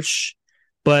harsh,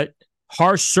 but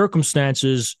harsh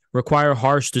circumstances require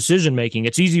harsh decision-making.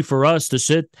 It's easy for us to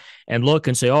sit and look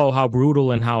and say, oh, how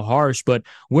brutal and how harsh, but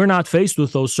we're not faced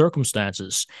with those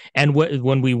circumstances. And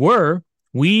when we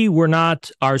were not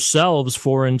ourselves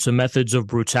foreign to methods of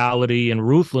brutality and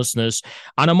ruthlessness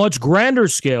on a much grander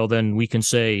scale than we can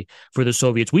say for the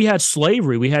Soviets. We had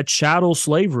slavery. We had chattel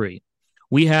slavery.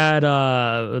 We had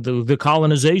the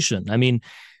colonization. I mean,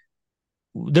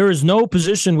 there is no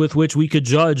position with which we could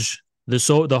judge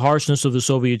the harshness of the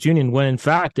Soviet Union when, in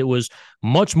fact, it was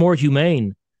much more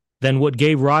humane than what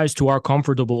gave rise to our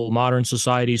comfortable modern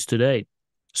societies today.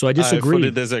 So I disagree. I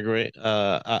fully disagree.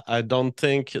 I don't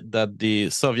think that the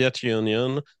Soviet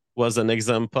Union was an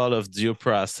example of due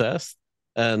process.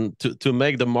 And to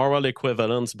make the moral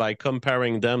equivalence by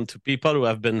comparing them to people who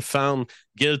have been found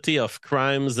guilty of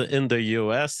crimes in the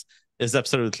U.S. is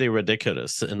absolutely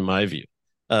ridiculous, in my view.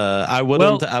 I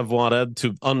wouldn't have wanted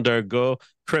to undergo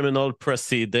criminal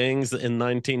proceedings in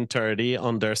 1930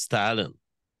 under Stalin.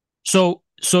 So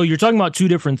you're talking about two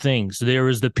different things. There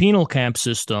is the penal camp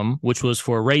system, which was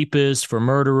for rapists, for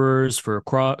murderers, for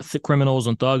criminals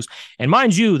and thugs. And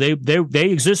mind you, they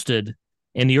existed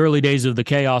in the early days of the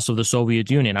chaos of the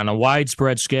Soviet Union on a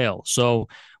widespread scale. So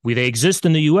they exist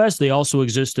in the U.S., they also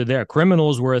existed there.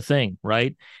 Criminals were a thing,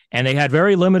 right? And they had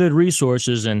very limited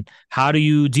resources. And how do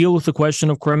you deal with the question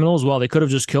of criminals? Well, they could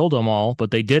have just killed them all,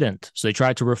 but they didn't. So they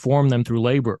tried to reform them through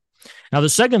labor. Now, the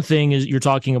second thing you're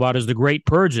talking about is the Great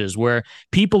Purges, where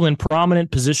people in prominent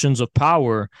positions of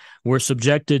power were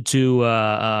subjected to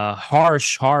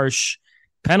harsh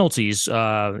penalties.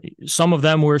 Some of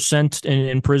them were sent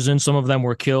in prison. Some of them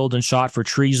were killed and shot for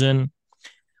treason.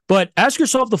 But ask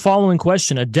yourself the following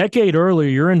question. A decade earlier,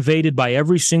 you're invaded by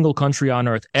every single country on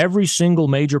earth. Every single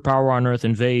major power on earth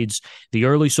invades the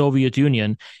early Soviet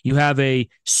Union. You have a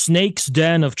snake's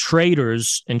den of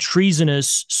traitors and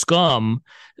treasonous scum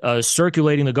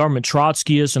circulating the government,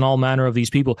 Trotskyists and all manner of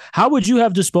these people. How would you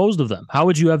have disposed of them? How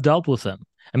would you have dealt with them?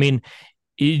 I mean,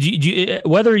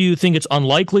 whether you think it's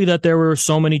unlikely that there were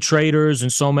so many traitors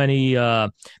and so many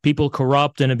people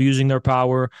corrupt and abusing their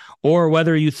power, or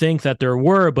whether you think that there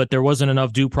were, but there wasn't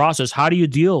enough due process, how do you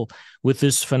deal with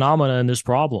this phenomena and this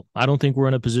problem? I don't think we're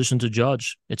in a position to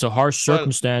judge. It's a harsh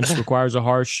circumstance, requires a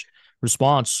harsh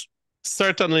response.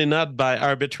 Certainly not by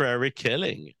arbitrary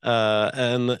killing.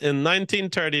 And in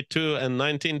 1932 and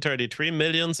 1933,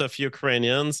 millions of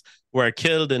Ukrainians were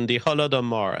killed in the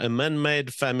Holodomor, a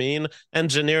man-made famine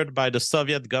engineered by the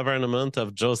Soviet government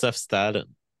of Joseph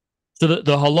Stalin. So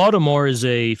the Holodomor is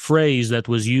a phrase that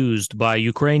was used by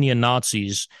Ukrainian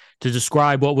Nazis to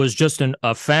describe what was just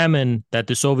a famine that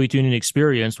the Soviet Union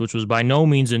experienced, which was by no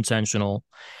means intentional,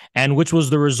 and which was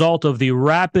the result of the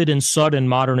rapid and sudden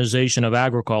modernization of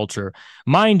agriculture.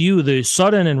 Mind you, the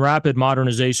sudden and rapid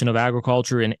modernization of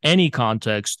agriculture in any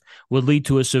context would lead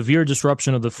to a severe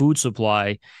disruption of the food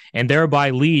supply and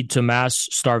thereby lead to mass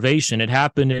starvation. It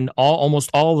happened in almost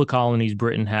all the colonies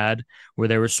Britain had, where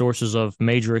there were sources of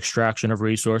major extraction of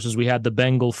resources. We had the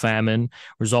Bengal famine,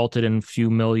 resulted in a few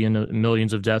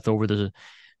millions of deaths over the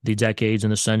decades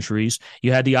and the centuries.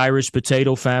 You had the Irish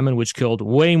potato famine, which killed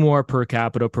way more per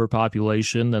capita per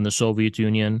population than the Soviet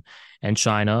Union and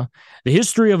China. The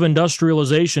history of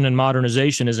industrialization and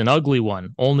modernization is an ugly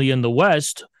one. Only in the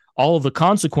West, all of the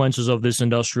consequences of this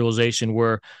industrialization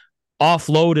were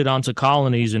offloaded onto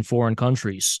colonies in foreign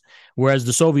countries, whereas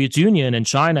the Soviet Union and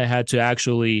China had to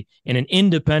actually, in an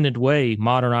independent way,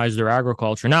 modernize their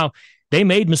agriculture. Now, they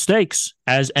made mistakes,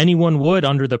 as anyone would,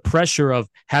 under the pressure of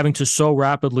having to so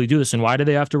rapidly do this. And why did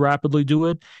they have to rapidly do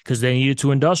it? Because they needed to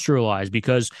industrialize,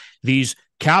 because these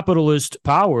capitalist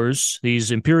powers,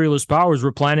 these imperialist powers,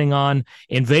 were planning on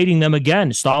invading them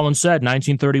again. Stalin said,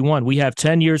 1931, we have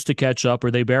 10 years to catch up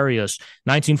or they bury us.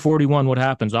 1941, what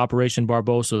happens? Operation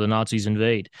Barbarossa, the Nazis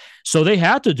invade. So they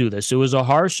had to do this. It was a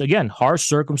harsh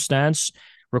circumstance,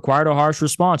 required a harsh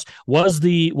response. Was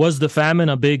the famine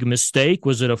a big mistake?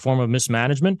 Was it a form of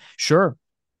mismanagement? Sure.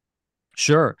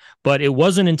 But it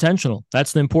wasn't intentional.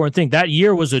 That's the important thing. That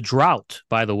year was a drought,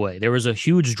 by the way. There was a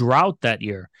huge drought that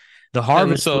year. The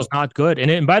harvest was not good.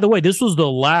 And by the way, this was the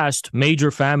last major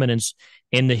famine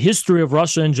in the history of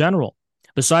Russia in general,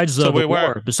 besides the war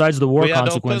consequence. We had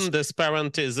opened this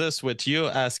parenthesis with you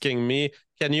asking me,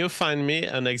 can you find me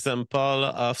an example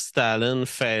of Stalin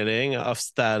failing, of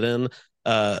Stalin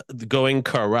going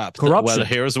corrupt? Corruption. Well,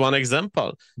 here's one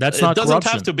example. It doesn't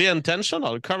have to be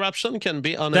intentional. Corruption can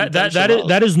be unintentional.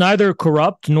 That is neither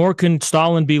corrupt nor can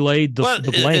Stalin be laid the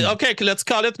blame. Okay, let's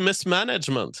call it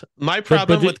mismanagement. My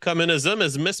problem with communism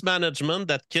is mismanagement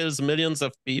that kills millions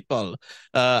of people.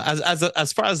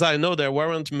 As far as I know, there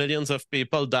weren't millions of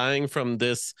people dying from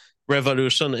this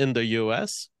revolution in the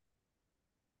U.S.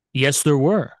 Yes, there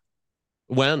were.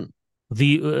 When?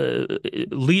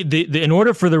 In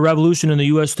order for the revolution in the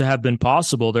U.S. to have been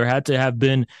possible, there had to have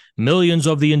been millions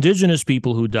of the indigenous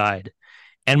people who died,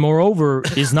 and moreover,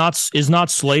 is not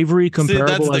slavery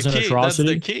comparable as an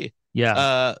atrocity? That's the key.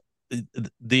 Yeah.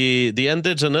 The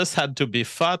indigenous had to be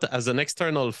fought as an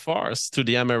external force to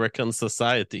the American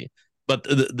society. But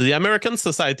the American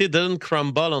society didn't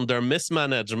crumble under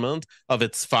mismanagement of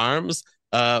its farms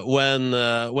when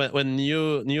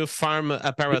new farm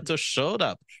apparatus showed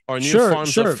up, or new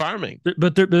forms of farming.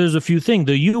 But there's a few things.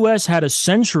 The U.S. had a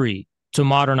century to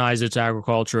modernize its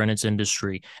agriculture and its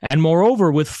industry. And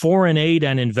moreover, with foreign aid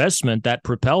and investment that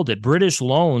propelled it, British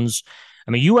loans,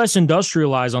 I mean, U.S.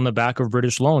 industrialized on the back of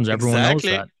British loans. Everyone knows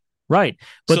that. Right.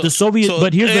 But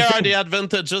but here's the thing. Are the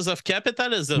advantages of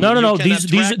capitalism. No.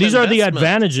 These are the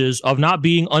advantages of not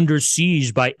being under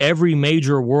siege by every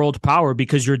major world power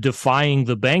because you're defying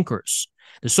the bankers.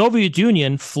 The Soviet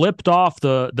Union flipped off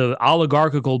the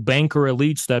oligarchical banker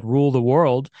elites that rule the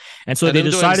world. And so they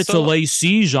decided to lay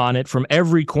siege on it from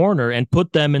every corner and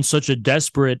put them in such a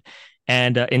desperate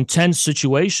and intense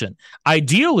situation.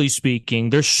 Ideally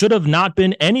speaking, there should have not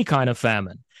been any kind of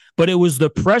famine. But it was the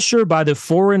pressure by the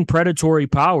foreign predatory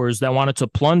powers that wanted to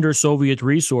plunder Soviet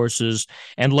resources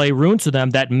and lay ruin to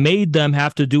them that made them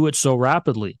have to do it so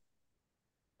rapidly.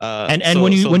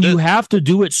 When you have to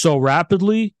do it so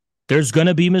rapidly, there's going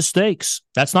to be mistakes.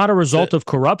 That's not a result of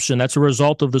corruption. That's a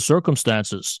result of the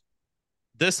circumstances.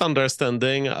 This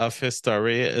understanding of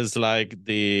history is like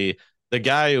the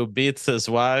guy who beats his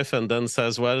wife and then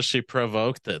says, well, she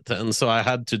provoked it, and so I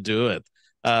had to do it.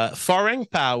 Foreign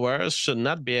powers should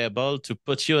not be able to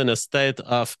put you in a state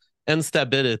of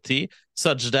instability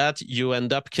such that you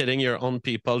end up killing your own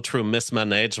people through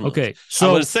mismanagement. Okay,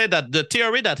 so I will say that the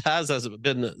theory that has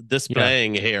been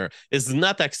displaying here is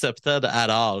not accepted at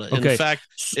all. Okay. In fact,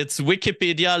 it's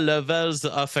Wikipedia levels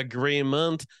of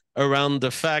agreement around the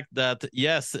fact that,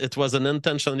 yes, it was an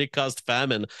intentionally caused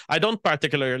famine. I don't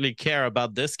particularly care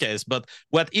about this case, but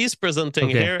what he's presenting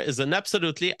here is an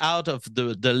absolutely out of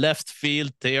the left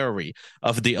field theory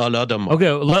of the Holodomor. Okay,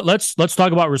 let's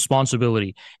talk about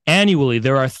responsibility. Annually,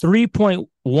 there are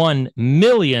 3.1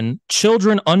 million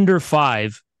children under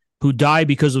 5 who die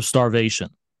because of starvation.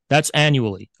 That's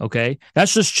annually, okay?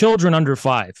 That's just children under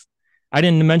 5. I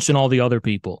didn't mention all the other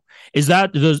people. Is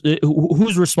that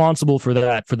who's responsible for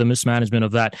that, for the mismanagement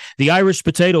of that? The Irish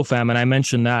potato famine, I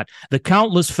mentioned that. The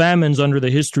countless famines under the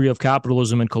history of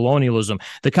capitalism and colonialism.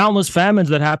 The countless famines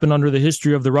that happened under the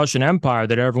history of the Russian Empire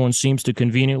that everyone seems to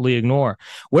conveniently ignore.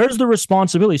 Where's the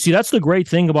responsibility? See, that's the great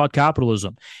thing about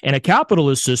capitalism. In a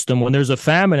capitalist system, when there's a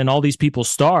famine and all these people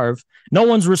starve, no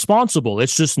one's responsible.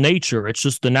 It's just nature. It's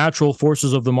just the natural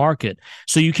forces of the market.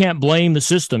 So you can't blame the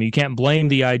system. You can't blame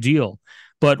the ideal.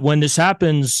 But when this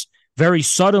happens very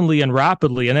suddenly and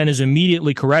rapidly and then is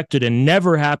immediately corrected and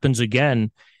never happens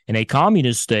again in a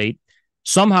communist state,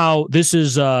 somehow this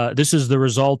is the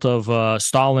result of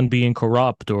Stalin being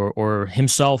corrupt or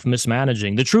himself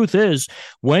mismanaging. The truth is,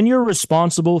 when you're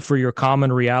responsible for your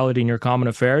common reality and your common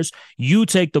affairs, you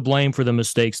take the blame for the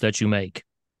mistakes that you make.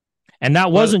 And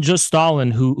that wasn't just Stalin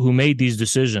who made these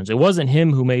decisions. It wasn't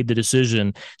him who made the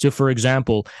decision to, for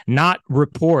example, not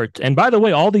report. And by the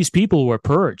way, all these people were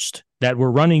purged that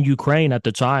were running Ukraine at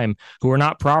the time, who were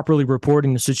not properly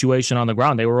reporting the situation on the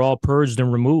ground. They were all purged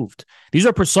and removed. These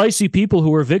are precisely people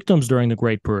who were victims during the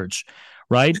Great Purge,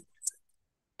 right?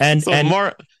 And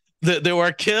they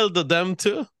were killed, them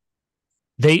too?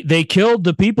 They killed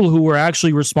the people who were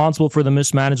actually responsible for the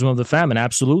mismanagement of the famine.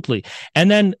 Absolutely. And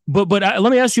then, but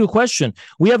let me ask you a question.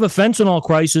 We have a fentanyl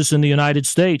crisis in the United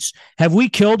States. Have we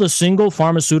killed a single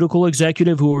pharmaceutical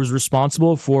executive who was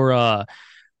responsible for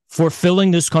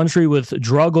filling this country with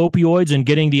drug opioids and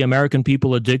getting the American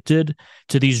people addicted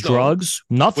to these drugs?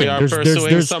 Nothing. We are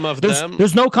pursuing some of them.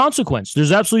 There's no consequence.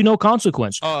 There's absolutely no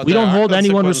consequence. We don't hold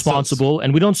anyone responsible,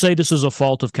 and we don't say this is a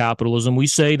fault of capitalism. We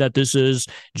say that this is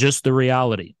just the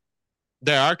reality.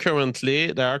 There are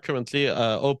currently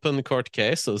open court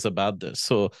cases about this.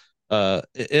 So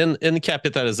in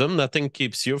capitalism, nothing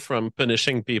keeps you from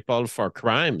punishing people for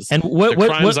crimes. And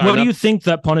what do you think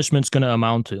that punishment's going to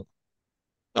amount to?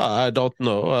 I don't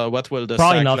know. What will the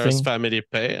Sackler's family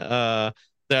pay?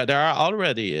 There are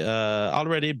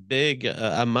already big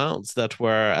amounts that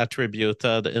were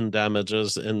attributed in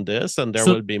damages in this, and there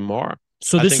will be more.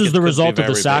 So this is the result of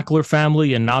the Sackler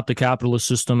family and not the capitalist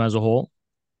system as a whole?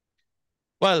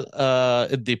 Well,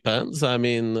 it depends. I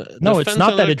mean, no, it's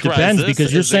not that it depends,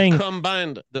 because you're saying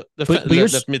combined.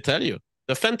 Let me tell you,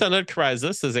 the fentanyl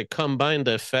crisis is a combined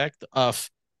effect of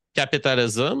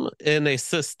capitalism in a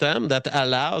system that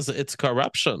allows its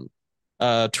corruption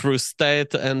through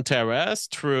state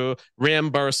interest, through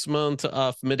reimbursement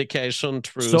of medication,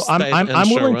 through state insurance. I'm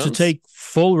willing to take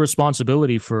full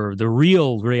responsibility for the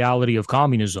real reality of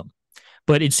communism,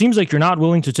 but it seems like you're not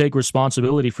willing to take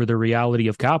responsibility for the reality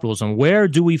of capitalism. Where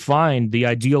do we find the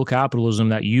ideal capitalism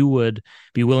that you would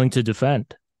be willing to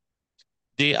defend?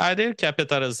 The ideal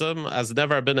capitalism has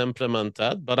never been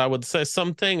implemented, but I would say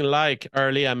something like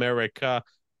early America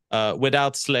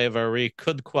without slavery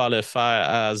could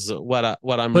qualify as what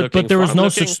I'm looking for. But there was no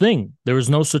such thing. There was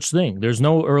no such thing. There's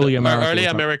no early America. Early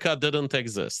America didn't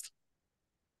exist.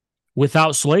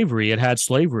 Without slavery, it had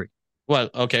slavery. Well,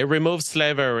 okay, remove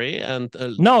slavery and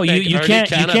no, you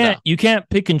can't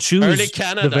pick and choose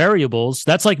the variables.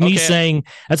 That's like me saying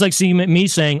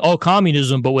oh,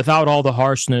 communism, but without all the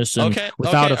harshness and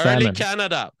without a famine.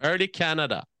 Early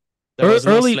Canada.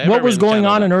 What was going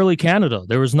on in early Canada?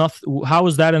 There was nothing. How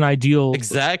was that an ideal?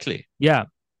 Exactly. Yeah.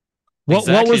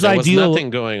 What was ideal? Nothing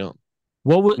going on.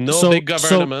 Big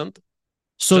government.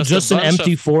 So just an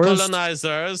empty forest.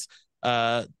 Colonizers.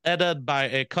 Headed by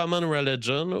a common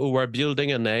religion who were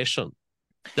building a nation.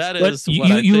 That is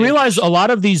what you realize a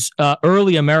lot of these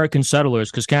early American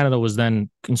settlers, because Canada was then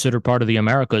considered part of the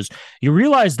Americas, you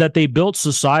realize that they built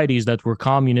societies that were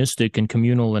communistic and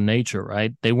communal in nature,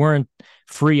 right? They weren't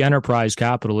free enterprise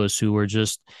capitalists who were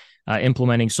just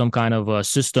implementing some kind of a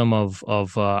system of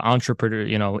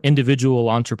entrepreneur, individual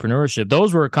entrepreneurship.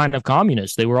 Those were kind of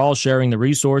communists. They were all sharing the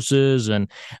resources and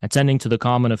attending to the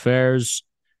common affairs.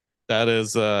 That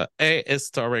is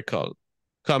ahistorical.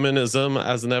 Communism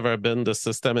has never been the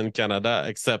system in Canada,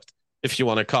 except if you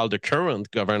want to call the current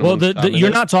government. Well, you're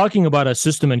not talking about a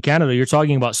system in Canada. You're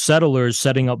talking about settlers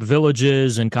setting up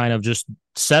villages and kind of just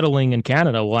settling in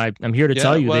Canada. Well, I'm here to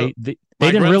tell you, they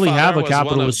didn't really have a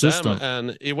capitalist system.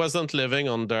 And he wasn't living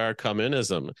under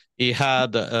communism. He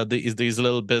had these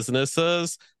little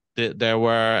businesses. There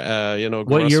were,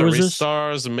 grocery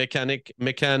stores, mechanic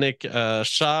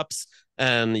shops.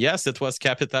 And yes, it was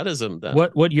capitalism then.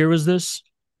 What year was this?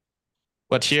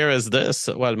 What year is this?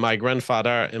 Well, my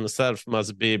grandfather himself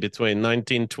must be between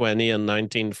 1920 and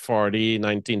 1940,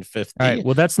 1950. All right.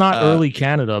 Well, that's not early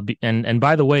Canada. And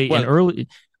by the way, we're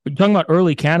talking about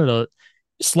early Canada.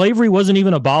 Slavery wasn't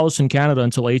even abolished in Canada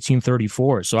until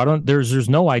 1834. So there's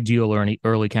no ideal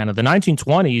early Canada. The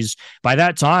 1920s, by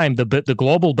that time, the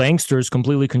global banksters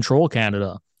completely control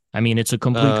Canada. I mean, it's a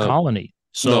complete colony.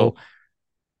 So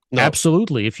no.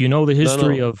 Absolutely. If you know the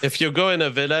history of... If you go in a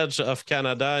village of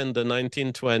Canada in the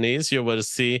 1920s, you will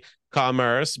see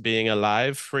commerce being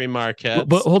alive, free markets.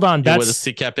 But hold on, you will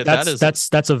see capitalism.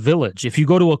 That's a village. If you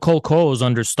go to a kolkhoz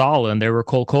under Stalin, there were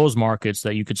kolkhoz markets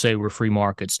that you could say were free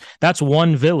markets. That's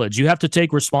one village. You have to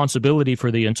take responsibility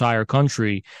for the entire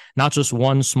country, not just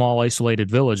one small isolated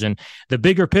village. And the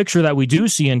bigger picture that we do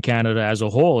see in Canada as a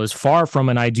whole is far from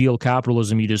an ideal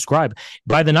capitalism you describe.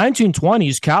 By the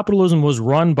 1920s, capitalism was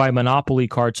run by monopoly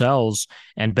cartels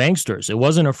and banksters. It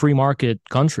wasn't a free market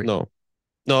country.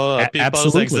 No, people's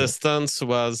absolutely. existence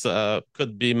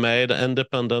could be made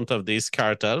independent of these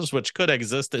cartels, which could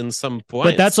exist in some point.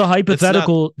 But that's a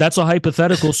hypothetical. That's a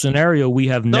hypothetical scenario we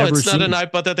have never seen. No, it's not an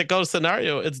hypothetical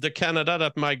scenario. It's the Canada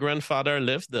that my grandfather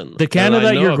lived in. The Canada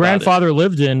that your grandfather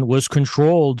lived in was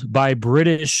controlled by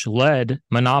British-led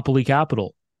monopoly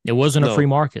capital. It wasn't a free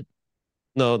market.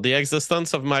 No, the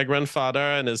existence of my grandfather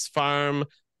and his farm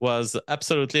was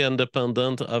absolutely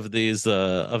independent of these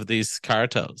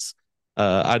cartels.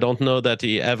 I don't know that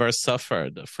he ever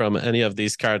suffered from any of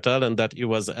these cartels and that he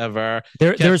was ever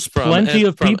there's plenty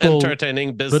of people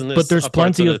entertaining business. But there's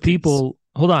plenty of people.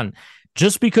 Hold on.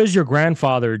 Just because your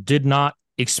grandfather did not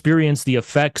experience the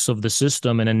effects of the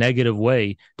system in a negative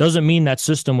way doesn't mean that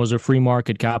system was a free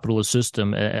market capitalist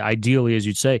system, ideally, as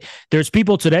you'd say. There's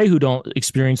people today who don't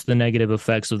experience the negative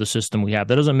effects of the system we have.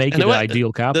 That doesn't make it an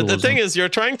ideal capitalism. The thing is, you're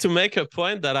trying to make a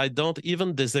point that I don't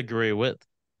even disagree with.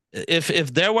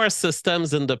 If there were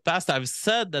systems in the past, I've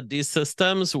said that these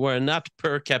systems were not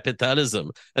per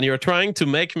capitalism, and you're trying to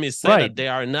make me say that they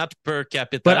are not per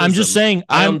capitalism. But I'm just saying,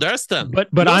 I understand.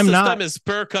 But no I'm system not. Is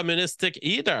per communistic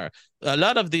either. A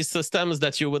lot of these systems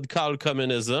that you would call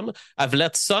communism have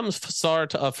let some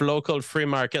sort of local free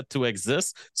market to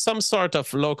exist, some sort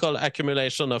of local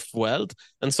accumulation of wealth,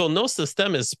 and so no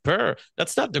system is per.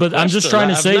 That's not the question. I'm just trying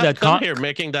to say that here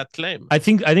making that claim. I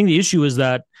think the issue is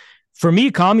that, for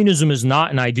me, communism is not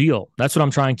an ideal. That's what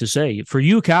I'm trying to say. For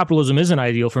you, capitalism is an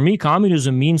ideal. For me,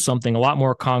 communism means something a lot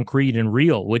more concrete and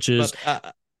real, which is,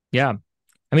 yeah.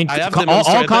 I mean,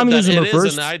 all communism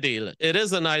refers to... It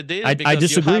is an ideal because I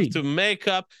disagree.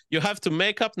 You have to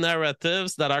make up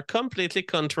narratives that are completely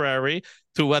contrary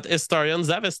to what historians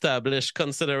have established,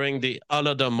 considering the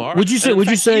Holodomor. Would you say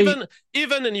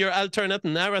even in your alternate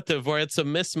narrative where it's a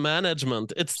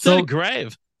mismanagement, it's still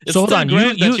grave. So hold on,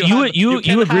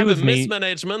 you agree with me?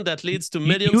 Mismanagement that leads to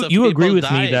millions of people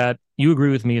You agree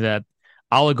with me that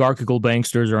oligarchical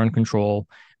banksters are in control.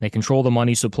 They control the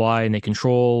money supply and they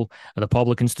control the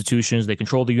public institutions. They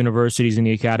control the universities and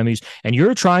the academies. And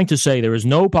you're trying to say there is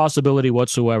no possibility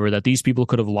whatsoever that these people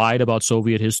could have lied about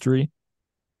Soviet history?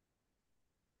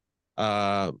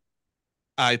 I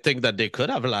think that they could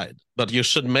have lied, but you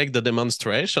should make the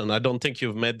demonstration. I don't think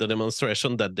you've made the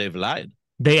demonstration that they've lied.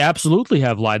 They absolutely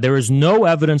have lied. There is no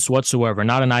evidence whatsoever,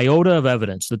 not an iota of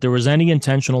evidence, that there was any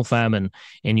intentional famine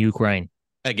in Ukraine.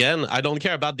 Again, I don't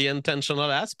care about the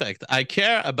intentional aspect. I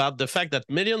care about the fact that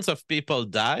millions of people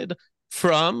died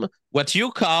from what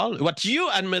you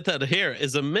admitted here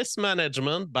is a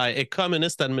mismanagement by a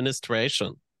communist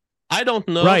administration. I don't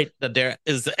know that there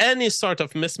is any sort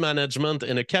of mismanagement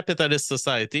in a capitalist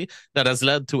society that has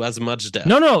led to as much death.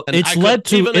 No, it's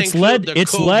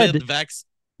led.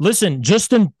 Listen,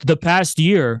 just in the past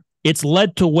year, it's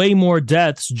led to way more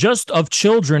deaths just of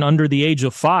children under the age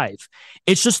of 5.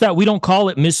 It's just that we don't call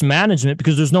it mismanagement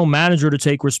because there's no manager to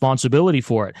take responsibility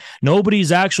for it.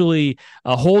 Nobody's actually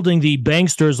holding the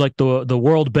banksters like the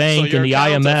World Bank and the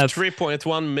IMF.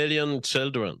 3.1 million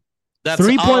children. That's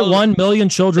 3.1 million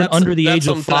children under the age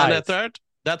of 5.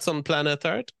 That's on planet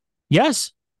Earth?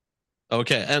 Yes.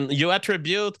 Okay, and you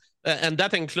attribute, and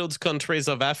that includes countries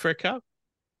of Africa?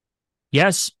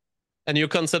 Yes. And you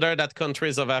consider that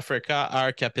countries of Africa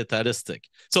are capitalistic.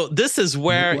 So this is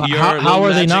where your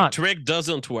magic trick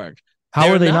doesn't work. How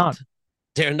are they not?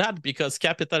 They're not, because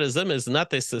capitalism is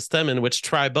not a system in which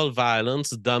tribal violence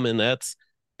dominates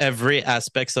every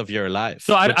aspect of your life.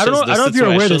 So I don't know if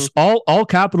you're aware of this. All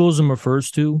capitalism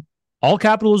refers to, all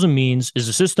capitalism means is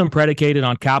a system predicated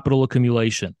on capital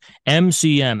accumulation.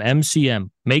 MCM,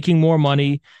 making more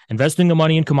money, investing the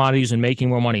money in commodities and making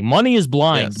more money. Money is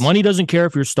blind. Yes. Money doesn't care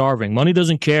if you're starving. Money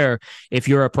doesn't care if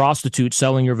you're a prostitute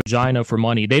selling your vagina for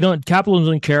money. Capitalism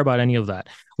doesn't care about any of that.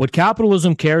 What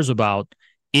capitalism cares about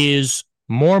is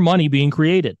more money being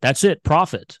created. That's it.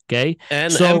 Profit. Okay.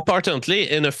 And importantly,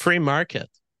 in a free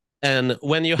market. And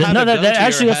when you have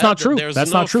that's not true.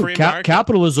 That's not true.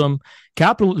 Capitalism,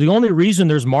 the only reason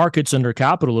there's markets under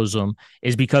capitalism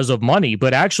is because of money.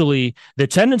 But actually, the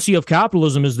tendency of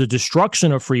capitalism is the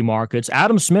destruction of free markets.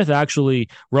 Adam Smith actually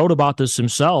wrote about this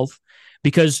himself,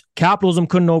 because capitalism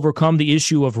couldn't overcome the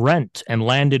issue of rent and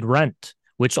landed rent,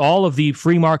 which all of the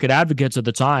free market advocates at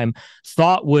the time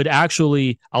thought would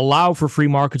actually allow for free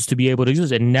markets to be able to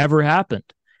exist. It never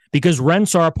happened, because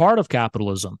rents are a part of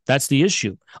capitalism. That's the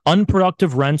issue.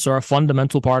 Unproductive rents are a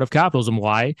fundamental part of capitalism.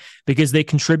 Why? Because they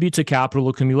contribute to capital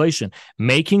accumulation,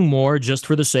 making more just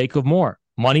for the sake of more.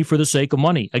 Money for the sake of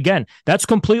money. Again, that's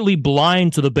completely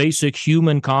blind to the basic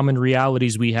human common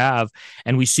realities we have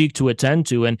and we seek to attend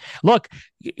to. And look,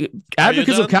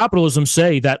 advocates of capitalism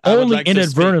say that only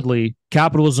inadvertently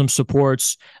capitalism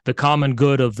supports the common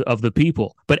good of the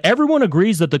people. But everyone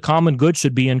agrees that the common good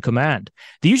should be in command.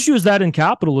 The issue is that in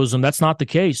capitalism, that's not the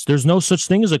case. There's no such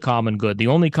thing as a common good. The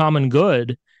only common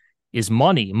good is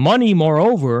money. Money,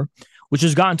 moreover, which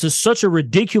has gotten to such a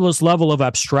ridiculous level of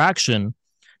abstraction,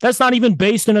 that's not even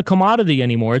based in a commodity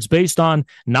anymore. It's based on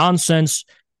nonsense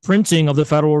printing of the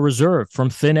Federal Reserve from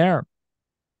thin air.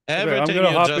 Everything you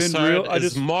just heard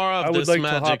is more of this magic.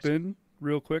 I would like to hop in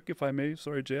real quick, if I may.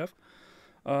 Sorry, JF.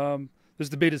 This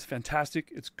debate is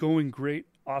fantastic. It's going great.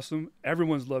 Awesome.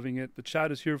 Everyone's loving it. The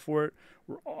chat is here for it.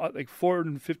 We're like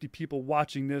 450 people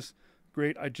watching this.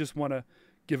 Great. I just want to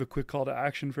give a quick call to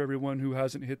action for everyone who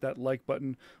hasn't hit that like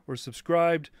button or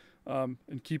subscribed,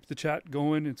 and keep the chat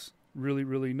going. It's really,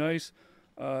 really nice.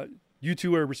 You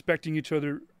two are respecting each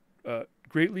other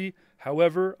greatly.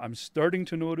 However, I'm starting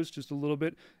to notice just a little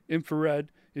bit. Infrared,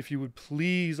 if you would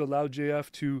please allow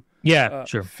JF to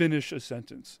finish a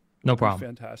sentence. No problem.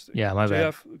 Fantastic. Yeah, my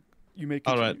bad. JF, you may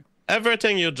continue. All right.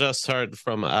 Everything you just heard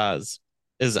from us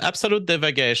is absolute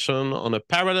divagation on a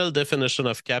parallel definition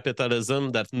of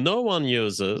capitalism that no one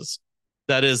uses,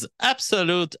 that is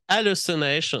absolute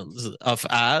hallucinations of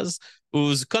us,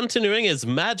 who's continuing his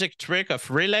magic trick of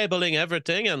relabeling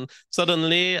everything, and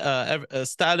suddenly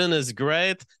Stalin is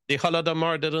great, the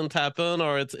Holodomor didn't happen,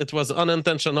 or it was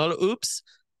unintentional, oops,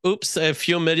 a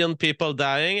few million people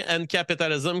dying, and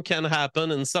capitalism can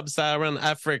happen in sub-Saharan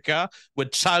Africa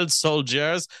with child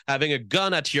soldiers having a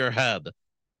gun at your head.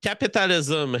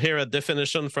 Capitalism, here a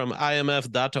definition from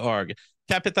imf.org.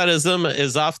 Capitalism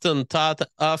is often thought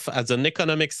of as an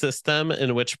economic system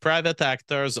in which private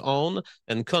actors own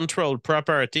and control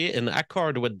property in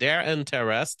accord with their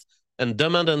interest, and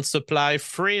demand and supply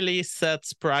freely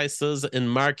sets prices in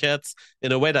markets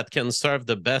in a way that can serve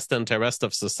the best interest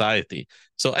of society.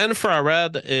 So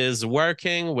Infrared is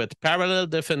working with parallel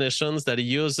definitions that he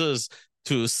uses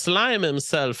to slime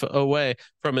himself away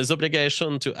from his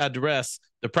obligation to address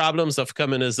the problems of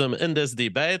communism in this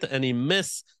debate, and he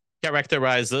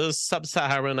mischaracterizes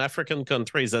sub-Saharan African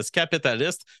countries as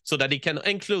capitalist so that he can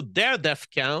include their death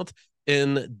count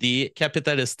in the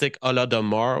capitalistic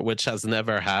Holodomor, which has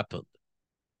never happened.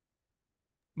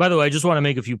 By the way, I just want to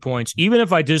make a few points. Even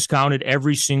if I discounted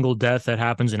every single death that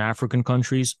happens in African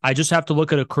countries, I just have to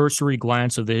look at a cursory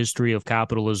glance of the history of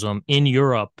capitalism in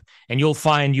Europe, and you'll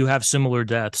find you have similar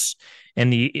deaths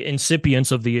and the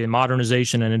incipients of the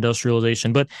modernization and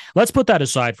industrialization. But let's put that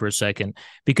aside for a second,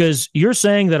 because you're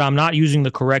saying that I'm not using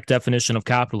the correct definition of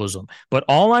capitalism, but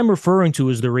all I'm referring to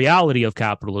is the reality of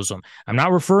capitalism. I'm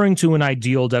not referring to an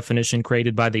ideal definition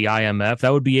created by the IMF.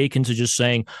 That would be akin to just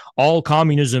saying all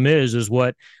communism is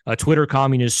what Twitter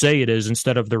communists say it is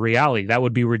instead of the reality. That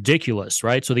would be ridiculous,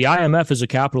 right? So the IMF is a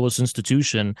capitalist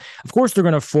institution. Of course, they're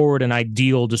going to forward an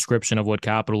ideal description of what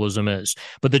capitalism is.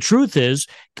 But the truth is,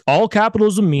 all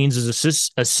capitalism means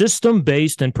is a system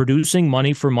based in producing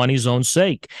money for money's own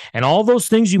sake. And all those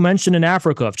things you mentioned in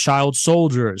Africa of child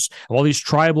soldiers, all these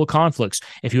tribal conflicts,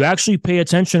 if you actually pay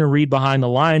attention and read behind the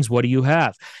lines, what do you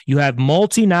have? You have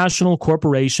multinational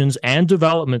corporations and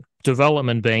development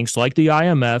banks like the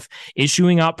IMF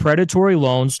issuing out predatory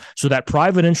loans so that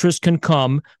private interests can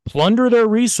come, plunder their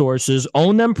resources,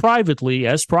 own them privately,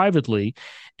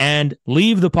 and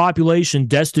leave the population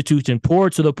destitute and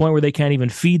poor to the point where they can't even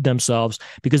feed themselves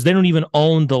because they don't even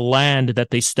own the land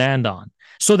that they stand on.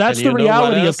 So that's the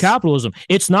reality of capitalism.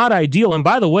 It's not ideal. And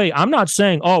by the way, I'm not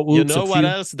saying, oops. You know what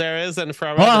else there is in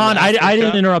Hold on, I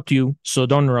didn't interrupt you, so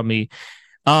don't interrupt me.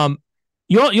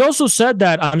 You also said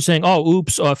that I'm saying,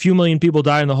 oops, a few million people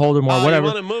died in the Holodomor, whatever.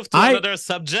 You want to move to another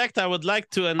subject? I would like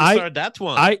to answer that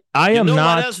one. I am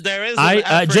not. What else there is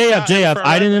JF,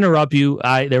 I didn't interrupt you.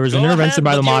 There was an intervention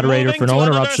by the moderator for no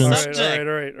interruptions. All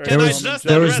right.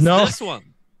 There was no. This one?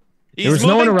 There was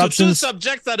no interruptions. 2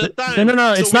 subjects at a time.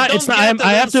 No. It's not.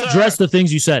 I have to address the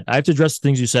things you said.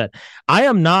 I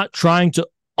am not trying to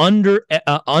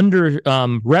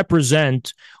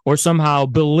represent or somehow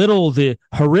belittle the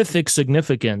horrific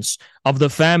significance of the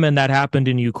famine that happened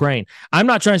in Ukraine. I'm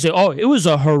not trying to say, oh, it was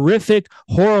a horrific,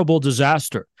 horrible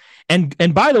disaster.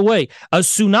 And by the way, a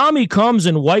tsunami comes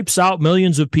and wipes out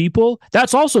millions of people.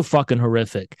 That's also fucking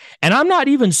horrific. And I'm not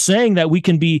even saying that we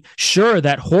can be sure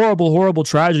that horrible, horrible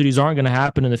tragedies aren't going to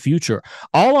happen in the future.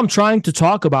 All I'm trying to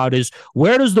talk about is,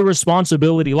 where does the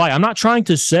responsibility lie? I'm not trying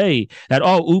to say that,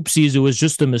 oh, oopsies, it was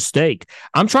just a mistake.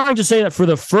 I'm trying to say that for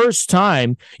the first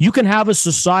time, you can have a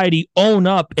society own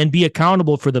up and be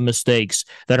accountable for the mistakes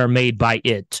that are made by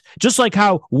it. Just like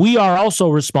how we are also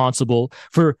responsible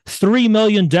for 3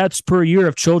 million deaths per year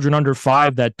of children under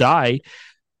 5 that die.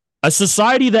 A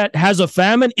society that has a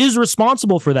famine is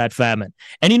responsible for that famine.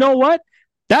 And you know what?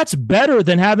 That's better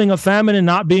than having a famine and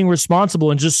not being responsible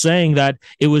and just saying that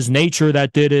it was nature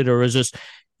that did it, or is this.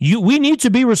 We need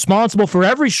to be responsible for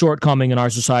every shortcoming in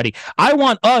our society. I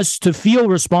want us to feel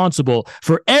responsible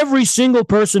for every single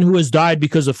person who has died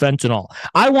because of fentanyl.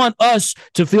 I want us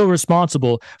to feel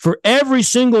responsible for every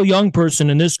single young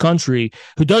person in this country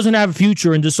who doesn't have a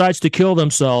future and decides to kill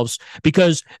themselves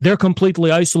because they're completely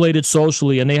isolated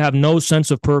socially and they have no sense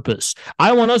of purpose.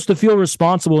 I want us to feel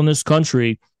responsible in this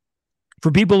country for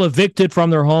people evicted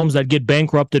from their homes that get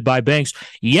bankrupted by banks.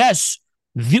 Yes,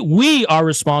 we are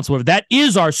responsible. That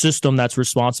is our system that's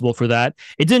responsible for that.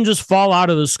 It didn't just fall out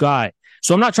of the sky.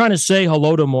 So I'm not trying to say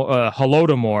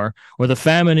Holodomor or the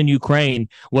famine in Ukraine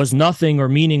was nothing or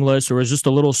meaningless or was just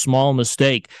a little small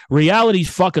mistake. Reality's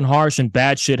fucking harsh and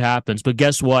bad shit happens. But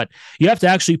guess what? You have to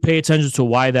actually pay attention to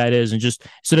why that is, and just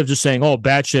instead of just saying, oh,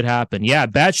 bad shit happened. Yeah,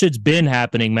 bad shit's been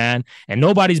happening, man, and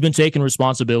nobody's been taking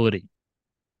responsibility.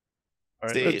 All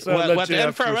right, see, what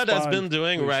Infrared has been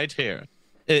doing, please, right here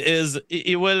is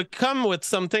he will come with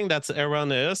something that's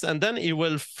erroneous, and then he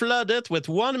will flood it with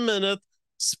 1 minute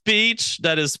speech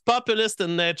that is populist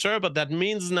in nature, but that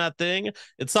means nothing.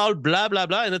 It's all blah blah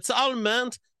blah, and it's all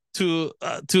meant to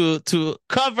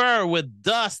cover with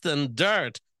dust and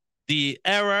dirt the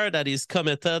error that he's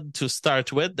committed to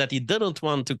start with, that he didn't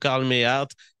want to call me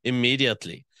out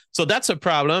immediately. So that's a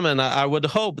problem, and I would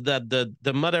hope that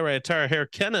the moderator here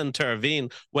can intervene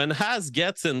when Has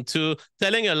gets into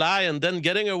telling a lie and then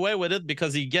getting away with it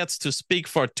because he gets to speak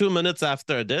for 2 minutes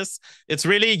after this. It's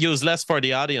really useless for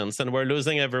the audience, and we're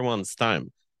losing everyone's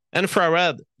time.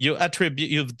 Infrared,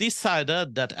 you've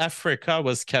decided that Africa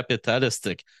was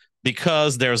capitalistic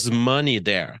because there's money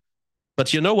there.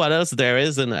 But you know what else there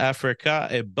is in Africa?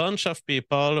 A bunch of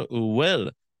people who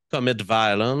will commit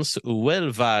violence, who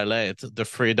will violate the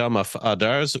freedom of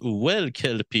others, who will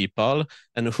kill people,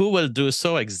 and who will do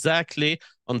so exactly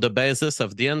on the basis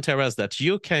of the interests that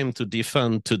you came to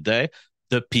defend today,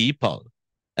 the people.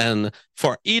 And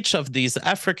for each of these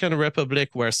African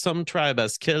republics where some tribe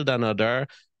has killed another,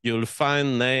 you'll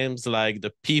find names like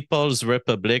the People's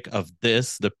Republic of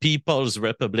this, the People's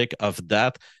Republic of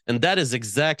that, and that is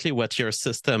exactly what your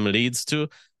system leads to.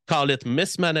 Call it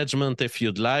mismanagement if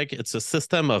you'd like. It's a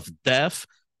system of death,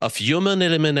 of human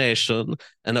elimination,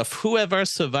 and of whoever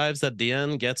survives at the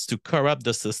end gets to corrupt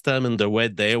the system in the way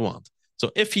they want. So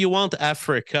if you want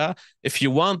Africa, if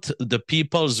you want the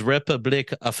People's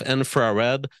Republic of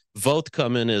Infrared, vote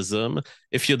communism.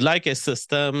 If you'd like a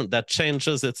system that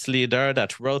changes its leader,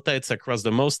 that rotates across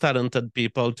the most talented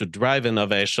people to drive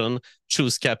innovation,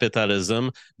 choose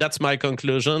capitalism. That's my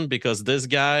conclusion, because this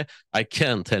guy, I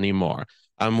can't anymore.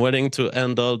 I'm willing to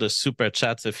handle the super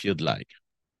chats if you'd like.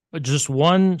 Just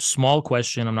one small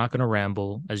question. I'm not going to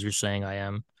ramble, as you're saying I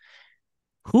am.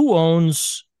 Who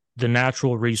owns the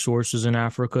natural resources in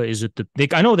Africa? Is it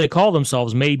I know they call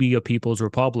themselves maybe a People's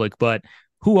Republic, but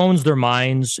who owns their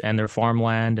mines and their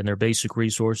farmland and their basic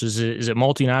resources? Is it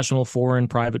multinational, foreign,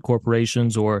 private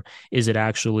corporations, or is it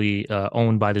actually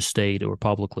owned by the state or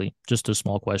publicly? Just a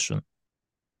small question.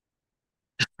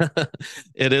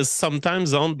 It is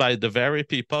sometimes owned by the very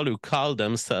people who call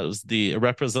themselves the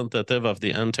representative of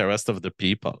the interest of the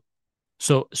people.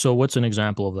 So what's an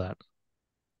example of that?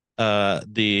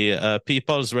 The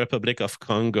People's Republic of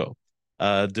Congo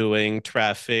doing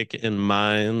traffic in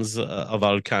mines of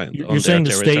all kinds. You're saying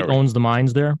the state owns the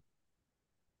mines there?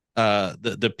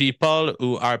 The people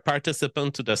who are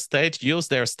participant to the state use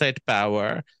their state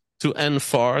power to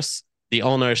enforce the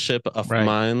ownership of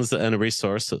mines and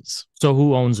resources. So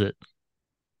who owns it?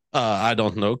 I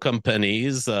don't know.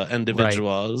 Companies,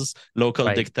 individuals, local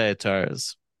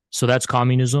dictators. So that's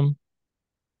communism?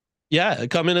 Yeah,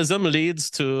 communism leads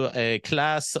to a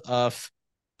class of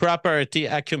property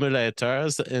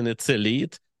accumulators in its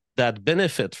elite that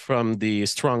benefit from the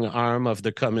strong arm of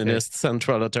the communist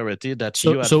central authority that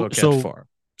you advocate for.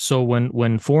 So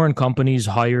when foreign companies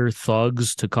hire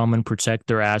thugs to come and protect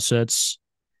their assets,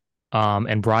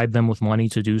 and bribe them with money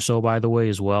to do so, by the way,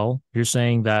 as well, you're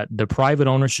saying that the private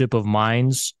ownership of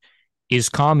mines is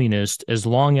communist as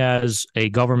long as a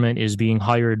government is being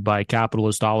hired by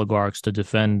capitalist oligarchs to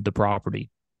defend the property.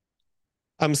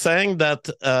 I'm saying that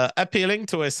appealing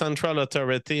to a central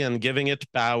authority and giving it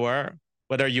power,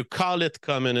 whether you call it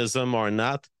communism or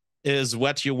not, is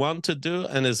what you want to do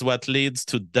and is what leads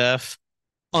to death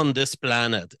on this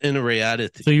planet in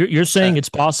reality. So you're saying it's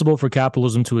possible for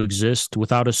capitalism to exist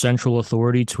without a central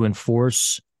authority to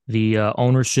enforce the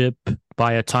ownership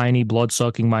by a tiny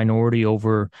blood-sucking minority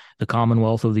over the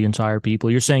commonwealth of the entire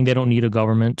people? You're saying they don't need a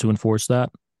government to enforce that?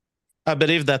 I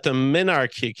believe that a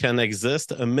monarchy can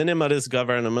exist, a minimalist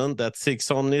government that seeks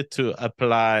only to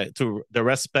apply to the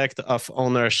respect of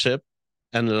ownership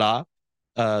and law,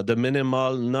 the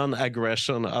minimal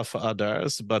non-aggression of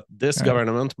others, but this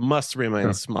government must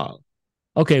remain small.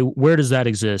 Okay, where does that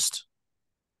exist?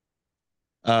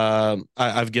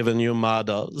 I've given you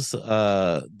models.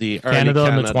 The early Canada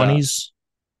in the 20s?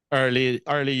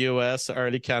 early US,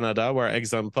 early Canada were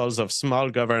examples of small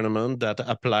government that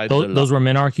applied the law. Those were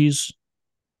minarchies?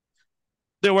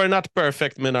 They were not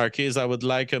perfect minarchies. I would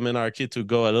like a minarchy to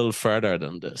go a little further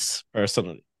than this,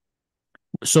 personally.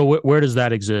 So where does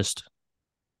that exist?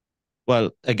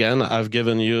 Well, again, I've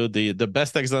given you the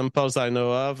best examples I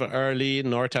know of. Early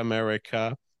North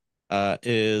America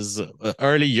is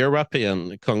early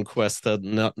European conquested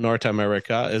North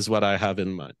America is what I have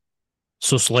in mind.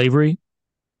 So slavery?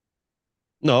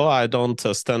 No, I don't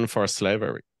stand for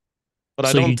slavery. But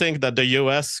I don't think that the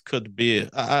US could be.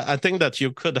 I think that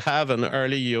you could have an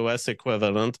early US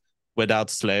equivalent without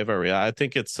slavery. I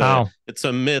think it's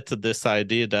a myth, this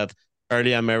idea that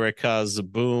early America's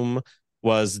boom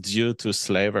was due to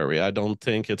slavery. I don't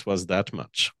think it was that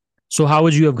much. So how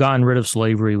would you have gotten rid of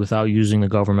slavery without using the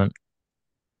government?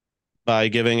 By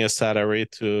giving a salary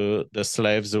to the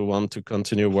slaves who want to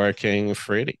continue working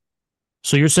freely.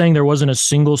 So you're saying there wasn't a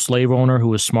single slave owner who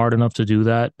was smart enough to do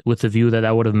that with the view that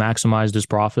that would have maximized his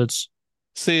profits?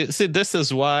 See, this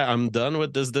is why I'm done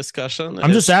with this discussion.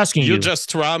 I'm just asking you. You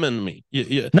just ramming me.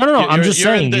 No. I'm just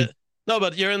saying. No,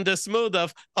 but you're in this mood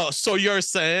of, so you're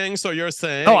saying.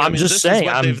 No, I'm just saying. This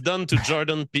is what they've done to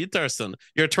Jordan Peterson.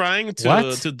 You're trying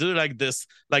to do like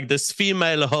this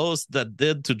female host that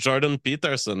did to Jordan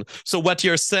Peterson. So what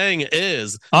you're saying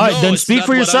is, all right, then speak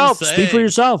for yourself. Speak for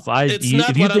yourself. It's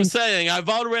not what I'm saying. I've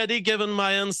already given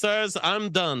my answers. I'm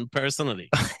done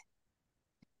personally.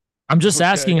 I'm just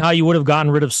asking how you would have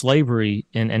gotten rid of slavery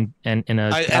and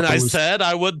I said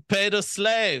I would pay the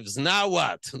slaves. Now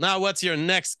what? Now what's your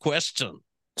next question?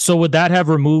 So would that have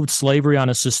removed slavery on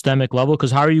a systemic level?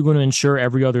 Because how are you going to ensure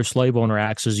every other slave owner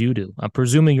acts as you do? I'm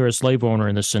presuming you're a slave owner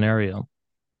in this scenario.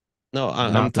 No,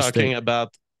 I'm not talking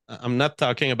about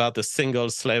the single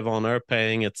slave owner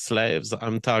paying its slaves.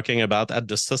 I'm talking about at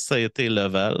the society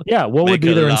level. Yeah, what would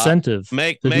be their incentive?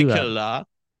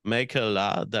 Make a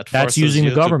law that that's forces using you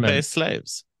the government to pay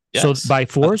slaves. Yes. So by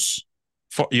force?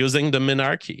 For using the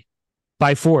monarchy.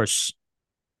 By force.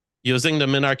 Using the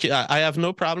monarchy. I have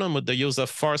no problem with the use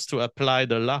of force to apply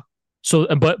the law. So,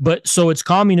 so it's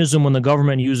communism when the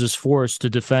government uses force to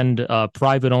defend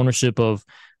private ownership of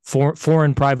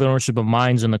foreign private ownership of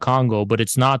mines in the Congo, but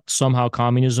it's not somehow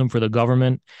communism for the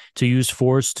government to use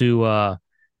force to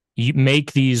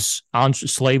make these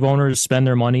slave owners spend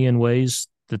their money in ways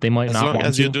that they might not want to. As long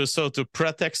as you do so to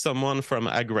protect someone from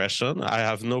aggression, I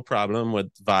have no problem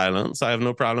with violence. I have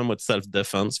no problem with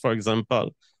self-defense, for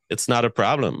example. It's not a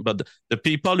problem. But the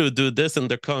people who do this in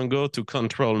the Congo to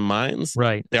control mines,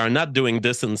 right, they are not doing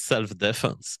this in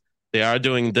self-defense. They are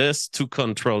doing this to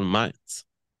control mines.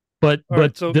 But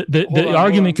the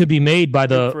argument could be made by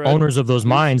the owners of those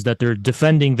mines that they're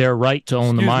defending their right to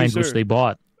own the mines which they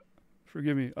bought.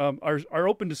 Forgive me. Our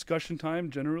open discussion time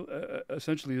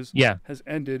essentially has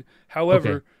ended.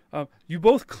 However, you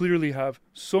both clearly have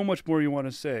so much more you want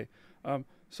to say.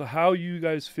 So how you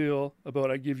guys feel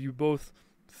about I give you both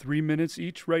 3 minutes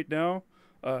each right now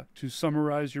to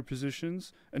summarize your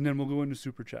positions, and then we'll go into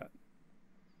Super Chat.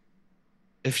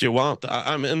 If you want,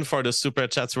 I'm in for the Super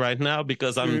Chats right now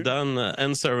because I'm done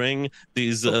answering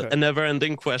these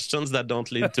never-ending questions that don't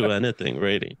lead to anything,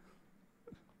 really.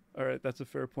 All right, that's a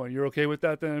fair point. You're okay with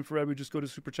that then, Fred? We just go to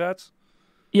Super Chats?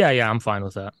 Yeah, I'm fine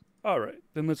with that. All right,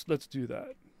 then let's do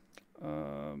that.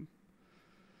 Okay.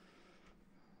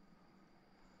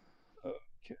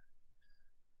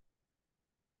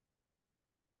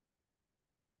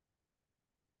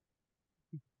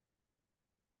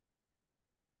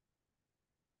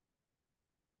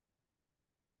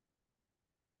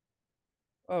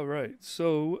 All right.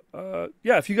 So,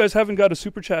 if you guys haven't got a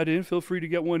super chat in, feel free to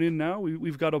get one in now.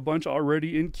 We've got a bunch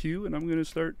already in queue, and I'm going to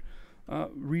start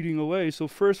reading away. So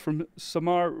first from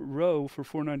Samar Rowe for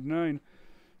 $4.99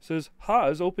 says,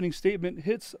 Ha's opening statement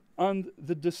hits on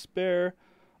the despair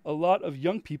a lot of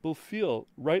young people feel,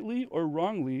 rightly or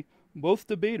wrongly. Both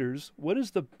debaters, what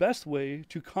is the best way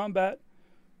to combat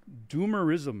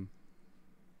doomerism?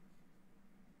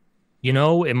 You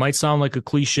know, it might sound like a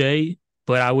cliche,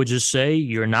 but I would just say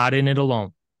you're not in it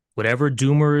alone. Whatever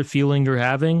doomer feeling you're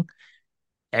having,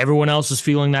 everyone else is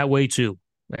feeling that way too.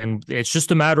 And it's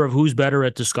just a matter of who's better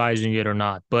at disguising it or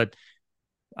not. But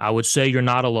I would say you're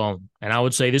not alone. And I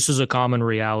would say this is a common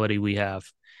reality we have.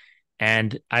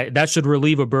 And that should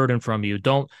relieve a burden from you.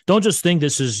 Don't just think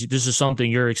this is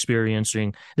something you're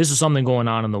experiencing. This is something going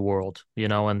on in the world, you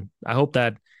know, and I hope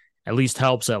that at least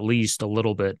helps at least a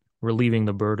little bit, relieving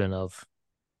the burden of,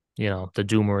 you know, the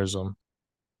doomerism.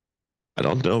 I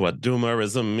don't know what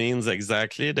doomerism means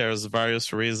exactly. There's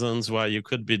various reasons why you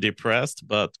could be depressed,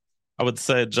 but I would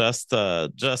say just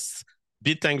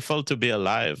be thankful to be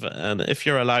alive. And if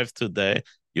you're alive today,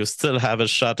 you still have a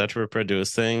shot at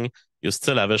reproducing. You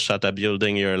still have a shot at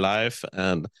building your life.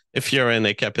 And if you're in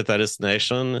a capitalist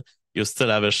nation, you still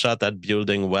have a shot at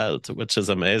building wealth, which is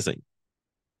amazing.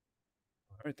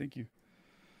 All right, thank you.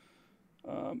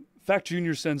 Fact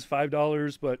Junior sends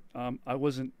 $5, but I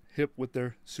wasn't hip with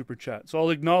their super chat. So I'll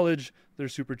acknowledge their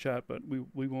super chat, but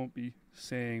we won't be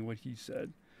saying what he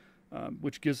said.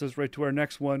 Which gives us right to our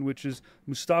next one, which is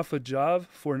Mustafa Jav,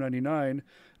 $4.99.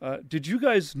 Did you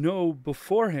guys know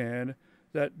beforehand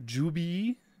that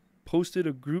Jubi posted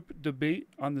a group debate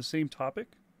on the same topic?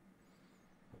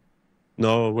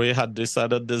 No, we had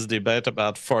decided this debate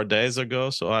about 4 days ago,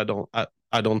 so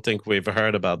I don't think we've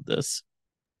heard about this.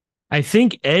 I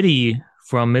think Eddie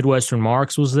from Midwestern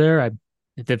Marks was there.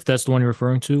 If that's the one you're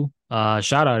referring to.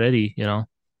 Shout out Eddie, you know.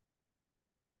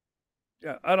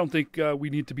 Yeah, I don't think we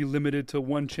need to be limited to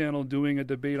one channel doing a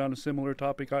debate on a similar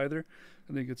topic either.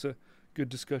 I think it's a good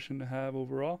discussion to have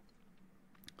overall.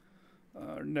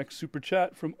 Our next super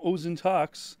chat from Ozen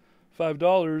Talks,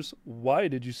 $5. Why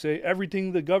did you say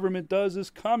everything the government does is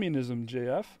communism,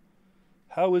 JF?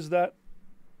 How is that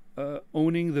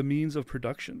owning the means of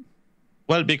production?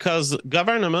 Well, because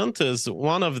government is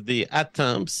one of the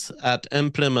attempts at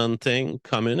implementing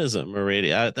communism,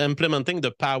 really, at implementing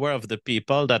the power of the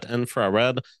people that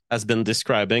Infrared has been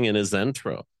describing in his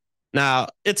intro. Now,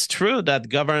 it's true that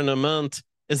government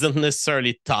isn't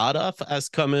necessarily thought of as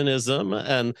communism,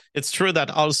 and it's true that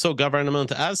also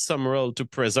government has some role to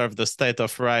preserve the state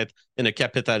of right in a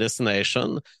capitalist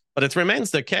nation. But it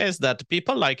remains the case that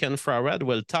people like Infrared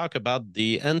will talk about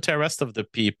the interest of the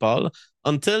people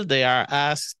until they are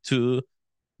asked to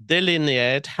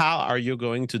delineate how are you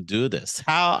going to do this?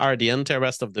 How are the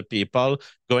interests of the people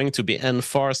going to be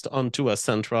enforced onto a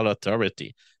central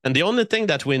authority? And the only thing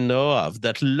that we know of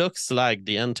that looks like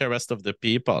the interest of the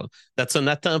people, that's an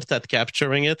attempt at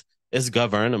capturing it, is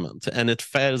government, and it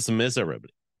fails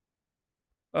miserably.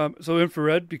 So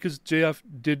Infrared, because JF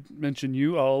did mention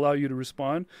you, I'll allow you to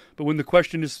respond. But when the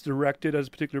question is directed as a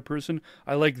particular person,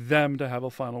 I like them to have a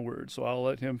final word. So I'll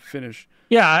let him finish.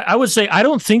 Yeah, I would say I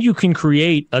don't think you can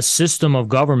create a system of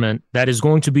government that is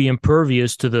going to be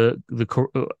impervious to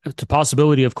the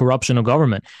possibility of corruption of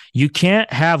government. You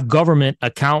can't have government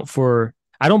account for.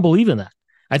 I don't believe in that.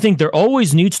 I think there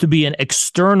always needs to be an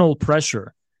external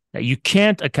pressure that you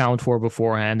can't account for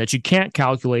beforehand, that you can't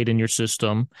calculate in your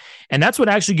system. And that's what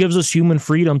actually gives us human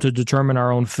freedom to determine our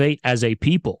own fate as a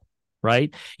people,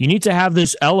 right? You need to have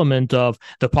this element of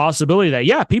the possibility that,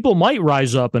 yeah, people might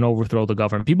rise up and overthrow the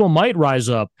government. People might rise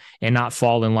up and not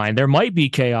fall in line. There might be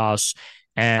chaos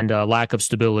and lack of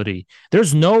stability.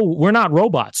 We're not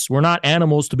robots. We're not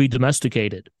animals to be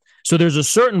domesticated. So there's a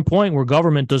certain point where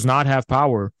government does not have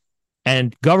power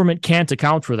and government can't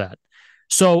account for that.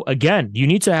 So again, you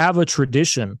need to have a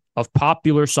tradition of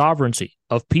popular sovereignty,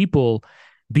 of people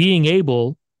being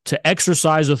able to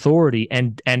exercise authority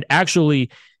and actually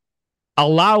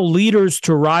allow leaders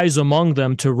to rise among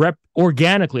them to rep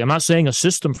organically. I'm not saying a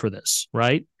system for this,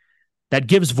 right? That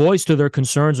gives voice to their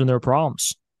concerns and their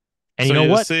problems. And so you know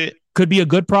what? Could be a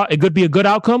good it could be a good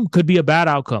outcome, could be a bad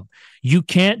outcome. You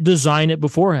can't design it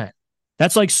beforehand.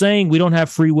 That's like saying we don't have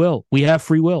free will. We have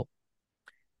free will.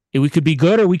 We could be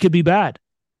good or we could be bad,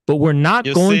 but we're not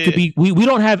going to be, we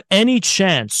don't have any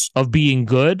chance of being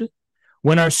good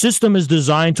when our system is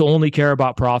designed to only care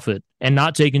about profit and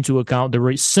not take into account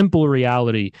the simple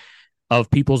reality of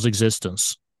people's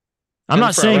existence. I'm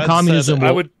not saying communism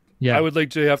Yeah. I would like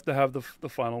JF to have the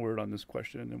final word on this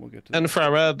question, and then we'll get to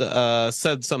Infrared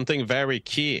said something very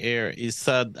key here. He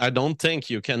said, I don't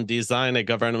think you can design a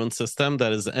government system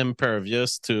that is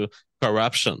impervious to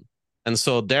corruption. And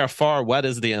so, therefore, what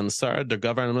is the answer? The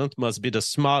government must be the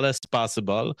smallest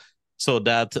possible so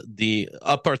that the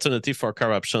opportunity for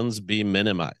corruptions be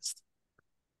minimized.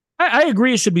 I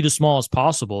agree it should be the smallest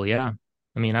possible, yeah.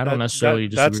 I mean, I don't necessarily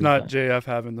disagree That's not with that. JF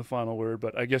having the final word,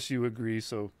 but I guess you agree,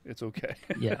 so it's okay.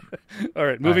 Yeah. All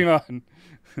right, moving on.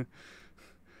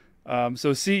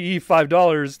 So CE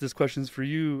 $5. This question's for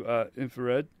you,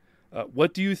 Infrared.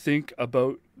 What do you think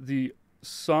about the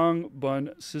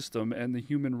Songbun system and the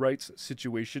human rights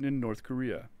situation in North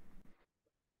Korea?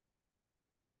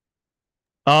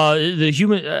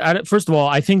 First of all,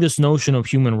 I think this notion of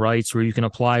human rights where you can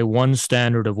apply one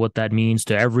standard of what that means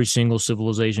to every single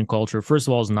civilization culture, first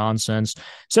of all, is nonsense.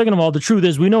 Second of all, the truth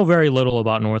is we know very little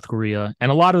about North Korea,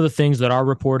 and a lot of the things that are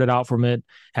reported out from it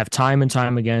have time and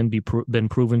time again been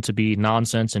proven to be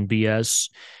nonsense and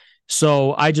BS.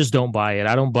 So I just don't buy it.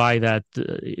 I don't buy that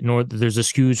there's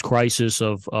this huge crisis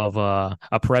of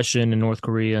oppression in North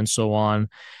Korea and so on.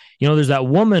 There's that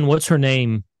woman, what's her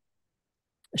name?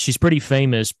 She's pretty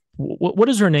famous. What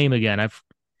is her name again?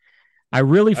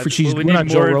 She's we going on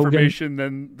need Joe more Rogan.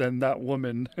 information than that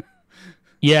woman.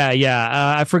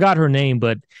 Yeah. I forgot her name,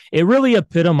 but it really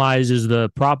epitomizes the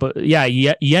proper. Yeah,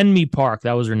 Yenmi Park.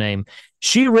 That was her name.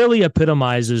 She really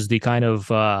epitomizes the kind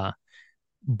of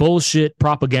bullshit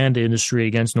propaganda industry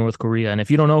against North Korea. And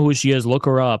if you don't know who she is, look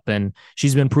her up. And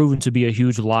she's been proven to be a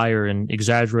huge liar and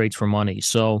exaggerates for money.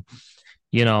 So.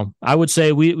 I would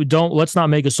say let's not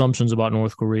make assumptions about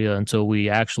North Korea until we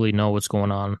actually know what's going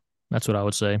on. That's what I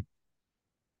would say.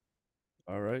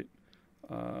 All right.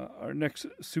 Our next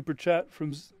super chat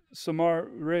from Samar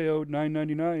Rayo,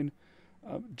 $9.99.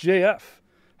 JF,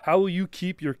 how will you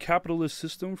keep your capitalist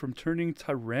system from turning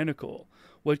tyrannical?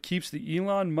 What keeps the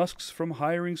Elon Musks from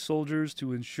hiring soldiers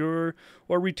to ensure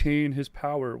or retain his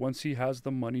power once he has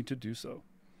the money to do so?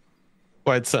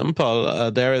 Quite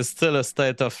simple. There is still a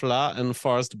state of law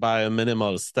enforced by a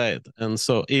minimal state. And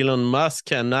so Elon Musk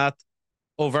cannot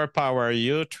overpower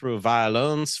you through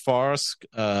violence, force,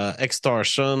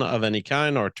 extortion of any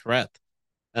kind, or threat.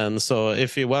 And so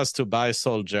if he was to buy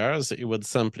soldiers, he would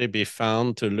simply be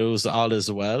found to lose all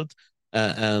his wealth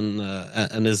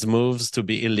and his moves to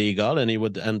be illegal, and he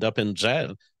would end up in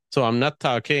jail. So I'm not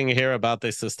talking here about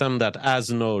a system that has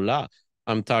no law.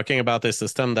 I'm talking about a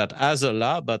system that has a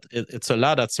law, but it's a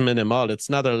law that's minimal. It's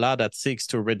not a law that seeks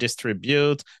to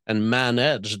redistribute and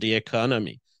manage the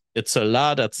economy. It's a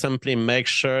law that simply makes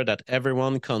sure that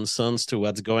everyone consents to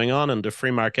what's going on and the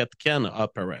free market can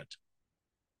operate.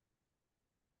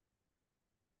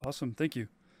 Awesome. Thank you.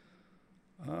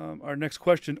 Our next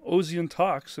question, Ozian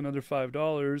Talks, another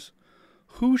 $5.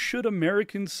 Who should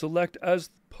Americans select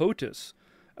as POTUS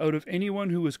out of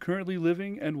anyone who is currently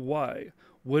living, and why?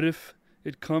 What if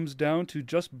it comes down to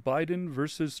just Biden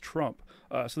versus Trump?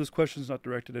 So this question is not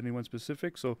directed at anyone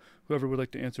specific. So whoever would like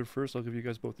to answer first, I'll give you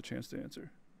guys both a chance to answer.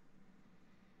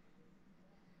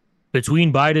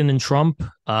 Between Biden and Trump,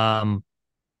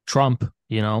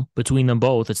 between them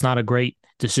both, it's not a great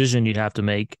decision you'd have to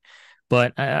make.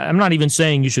 But I'm not even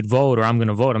saying you should vote or I'm going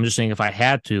to vote. I'm just saying if I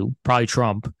had to, probably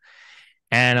Trump.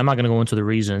 And I'm not going to go into the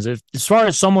reasons. As far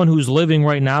as someone who's living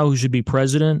right now who should be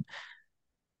president,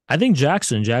 I think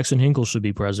Jackson Hinkle should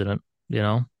be president,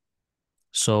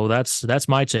 So that's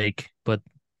my take. But,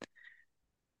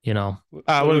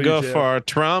 I will go for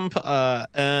Trump.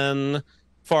 And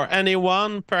for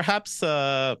anyone, perhaps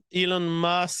Elon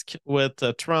Musk with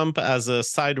Trump as a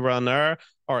side runner,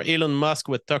 or Elon Musk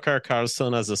with Tucker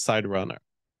Carlson as a side runner.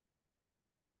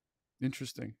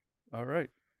 Interesting. All right.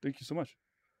 Thank you so much.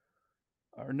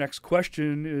 Our next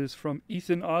question is from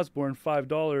Ethan Osborne,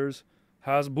 $5.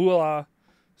 Hasbullah.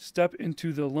 Step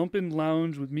into the Lumpen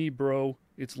Lounge with me, bro.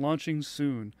 It's launching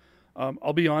soon.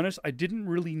 I'll be honest, I didn't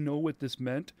really know what this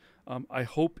meant. I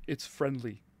hope it's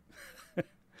friendly.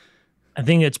 I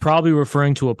think it's probably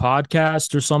referring to a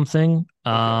podcast or something.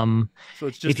 Okay. So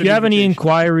it's just if you have any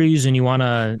inquiries and you want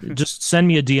to just send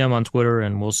me a DM on Twitter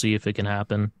and we'll see if it can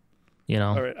happen.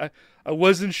 All right. I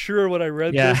wasn't sure when I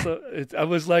read this. I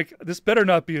was like, this better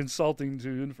not be insulting to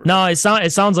Infrared. No, it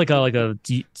sounds like a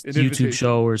YouTube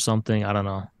show or something. I don't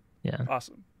know. Yeah.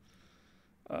 Awesome.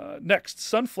 Next,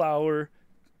 Sunflower,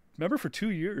 member for 2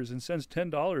 years and sends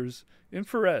 $10.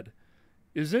 Infrared,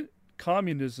 isn't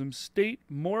communism state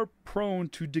more prone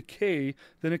to decay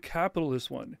than a capitalist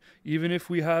one? Even if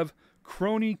we have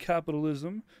crony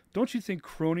capitalism, don't you think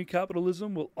crony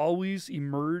capitalism will always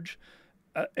emerge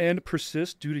and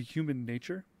persist due to human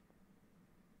nature?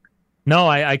 No,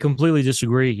 I completely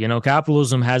disagree.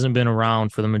 Capitalism hasn't been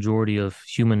around for the majority of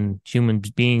human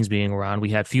beings being around.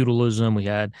 We had feudalism, we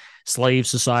had slave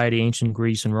society, ancient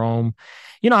Greece and Rome.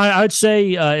 I would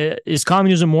say, is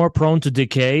communism more prone to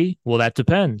decay? Well, that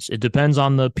depends. It depends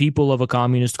on the people of a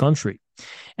communist country.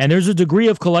 And there's a degree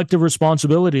of collective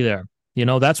responsibility there.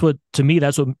 To me,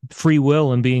 that's what free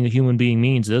will and being a human being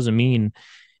means. It doesn't mean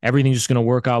everything's just going to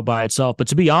work out by itself. But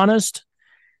to be honest,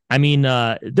 I mean,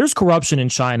 there's corruption in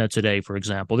China today, for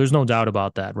example. There's no doubt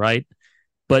about that, right?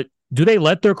 But do they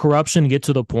let their corruption get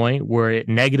to the point where it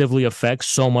negatively affects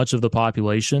so much of the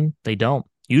population? They don't.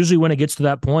 Usually, when it gets to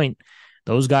that point,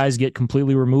 those guys get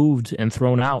completely removed and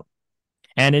thrown out.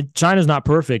 And China's not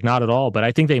perfect, not at all, but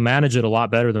I think they manage it a lot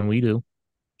better than we do.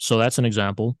 So that's an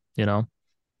example. I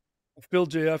feel,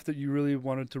 JF, that you really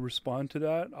wanted to respond to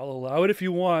that. I'll allow it if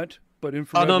you want, but Oh,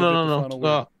 Infrared no, will no, get no, the no, final word.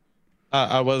 no.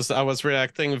 I was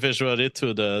reacting visually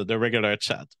to the regular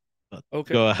chat. But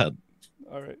Okay. go ahead.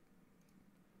 All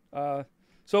right.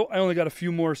 So I only got a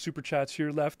few more super chats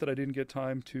here left that I didn't get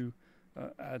time to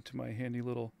add to my handy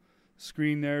little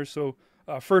screen there. So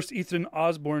first, Ethan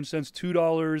Osborne sends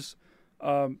 $2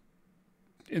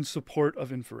 in support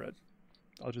of Infrared.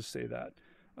 I'll just say that.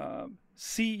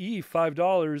 CE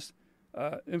 $5.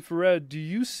 Infrared, do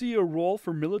you see a role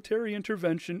for military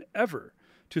intervention ever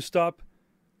to stop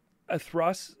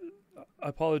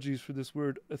apologies for this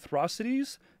word,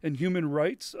 atrocities and human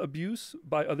rights abuse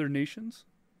by other nations?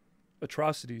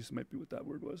 Atrocities might be what that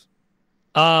word was.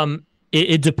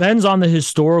 It depends on the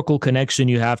historical connection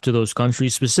you have to those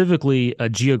countries, specifically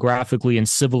geographically and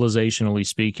civilizationally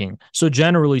speaking. So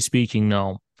generally speaking,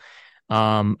 no.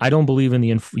 I don't believe in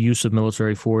the use of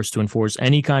military force to enforce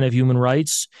any kind of human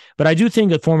rights, but I do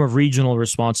think a form of regional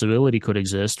responsibility could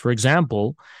exist. For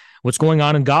example, what's going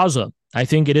on in Gaza. I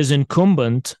think it is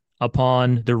incumbent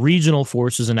upon the regional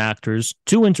forces and actors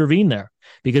to intervene there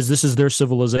because this is their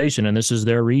civilization and this is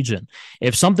their region.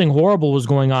 If something horrible was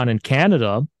going on in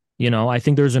Canada, I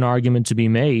think there's an argument to be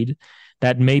made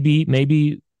that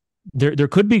maybe there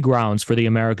could be grounds for the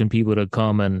American people to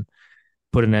come and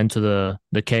put an end to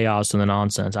the chaos and the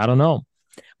nonsense. I don't know.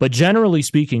 But generally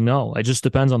speaking, no. It just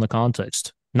depends on the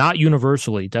context. Not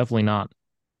universally, definitely not.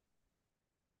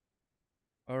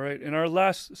 All right, and our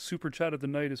last super chat of the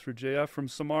night is for JF from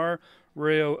Samar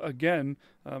Rayo again,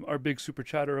 our big super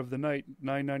chatter of the night,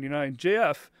 $9.99.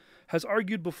 JF has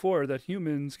argued before that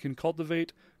humans can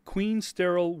cultivate queen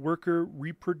sterile worker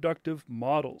reproductive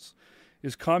models.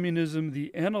 Is communism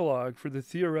the analog for the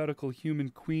theoretical human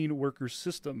queen worker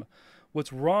system?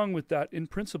 What's wrong with that in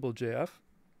principle, JF?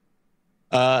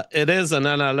 It is an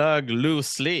analog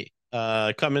loosely.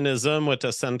 Communism with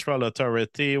a central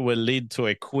authority will lead to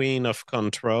a queen of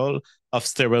control of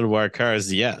sterile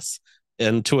workers, yes.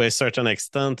 And to a certain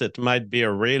extent, it might be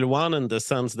a real one in the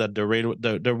sense that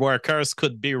the workers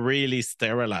could be really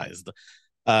sterilized.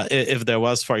 If there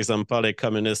was, for example, a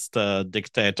communist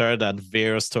dictator that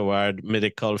veers toward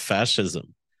medical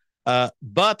fascism.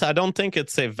 But I don't think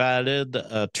it's a valid,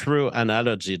 true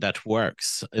analogy that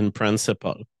works in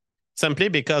principle. Simply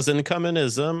because in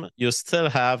communism, you still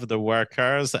have the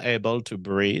workers able to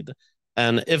breed.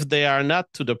 And if they are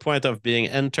not to the point of being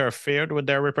interfered with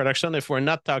their reproduction, if we're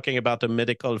not talking about a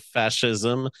medical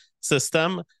fascism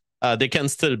system, they can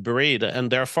still breed.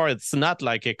 And therefore, it's not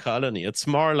like a colony. It's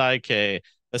more like a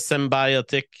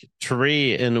symbiotic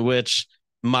tree in which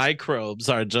microbes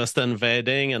are just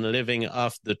invading and living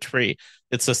off the tree.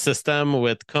 It's a system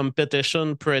with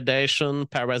competition, predation,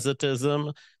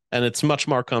 parasitism, and it's much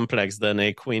more complex than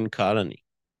a queen colony.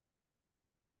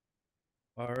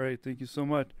 All right, thank you so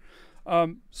much.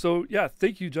 So yeah,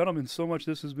 thank you, gentlemen, so much.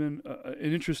 This has been an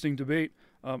interesting debate.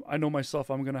 I know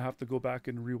myself, I'm going to have to go back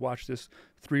and rewatch this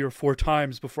 3 or 4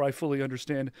 times before I fully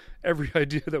understand every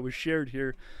idea that was shared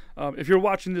here. If you're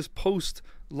watching this post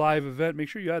live event, make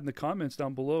sure you add in the comments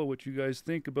down below what you guys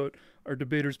think about our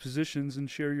debaters' positions and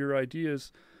share your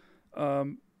ideas.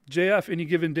 JF, any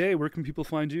given day, where can people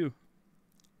find you?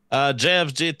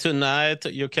 JFG tonight,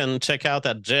 you can check out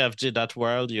at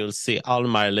jfg.world. You'll see all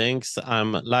my links.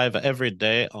 I'm live every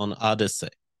day on Odyssey.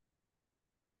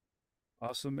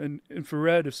 Awesome. And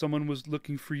Infrared, if someone was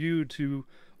looking for you to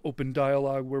open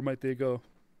dialogue, where might they go?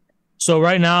 So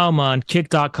right now I'm on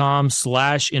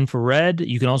kick.com/infrared.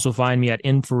 You can also find me at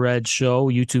Infrared Show,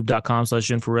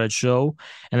 youtube.com/infrared show.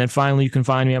 And then finally, you can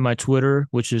find me at my Twitter,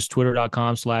 which is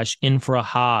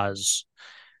twitter.com/infrahaz.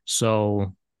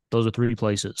 So those are 3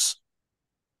 places.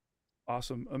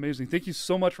 Awesome. Amazing. Thank you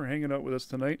so much for hanging out with us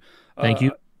tonight. Thank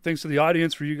you. thanks to the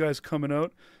audience for you guys coming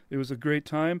out. It was a great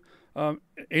time.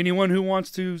 Anyone who wants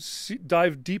to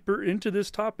dive deeper into this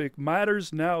topic,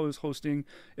 Matters Now is hosting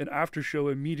an after show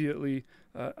immediately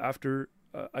after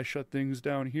I shut things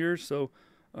down here. So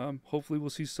hopefully we'll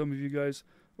see some of you guys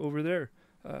over there.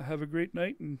 Have a great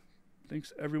night, and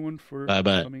thanks everyone for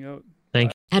coming out.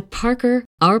 Thank you. At Parker,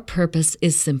 our purpose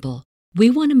is simple. We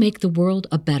want to make the world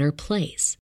a better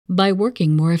place by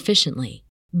working more efficiently,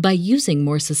 by using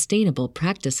more sustainable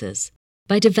practices,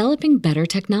 by developing better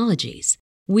technologies.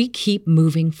 We keep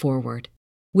moving forward.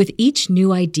 With each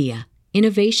new idea,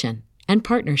 innovation, and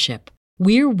partnership,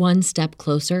 we're one step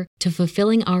closer to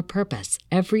fulfilling our purpose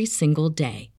every single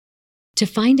day. To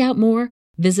find out more,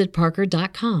 visit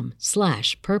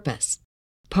parker.com/purpose.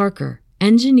 Parker,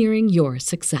 engineering your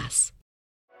success.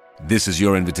 This is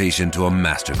your invitation to a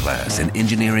masterclass in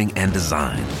engineering and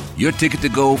design. Your ticket to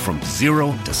go from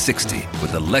 0 to 60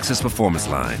 with the Lexus Performance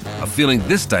Line. A feeling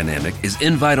this dynamic is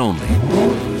invite only.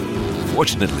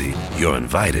 Fortunately, you're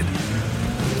invited.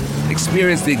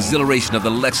 Experience the exhilaration of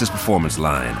the Lexus Performance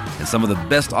Line and some of the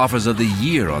best offers of the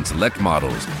year on select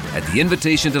models at the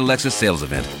Invitation to Lexus sales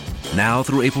event, now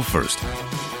through April 1st.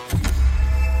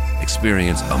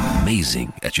 Experience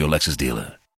amazing at your Lexus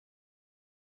dealer.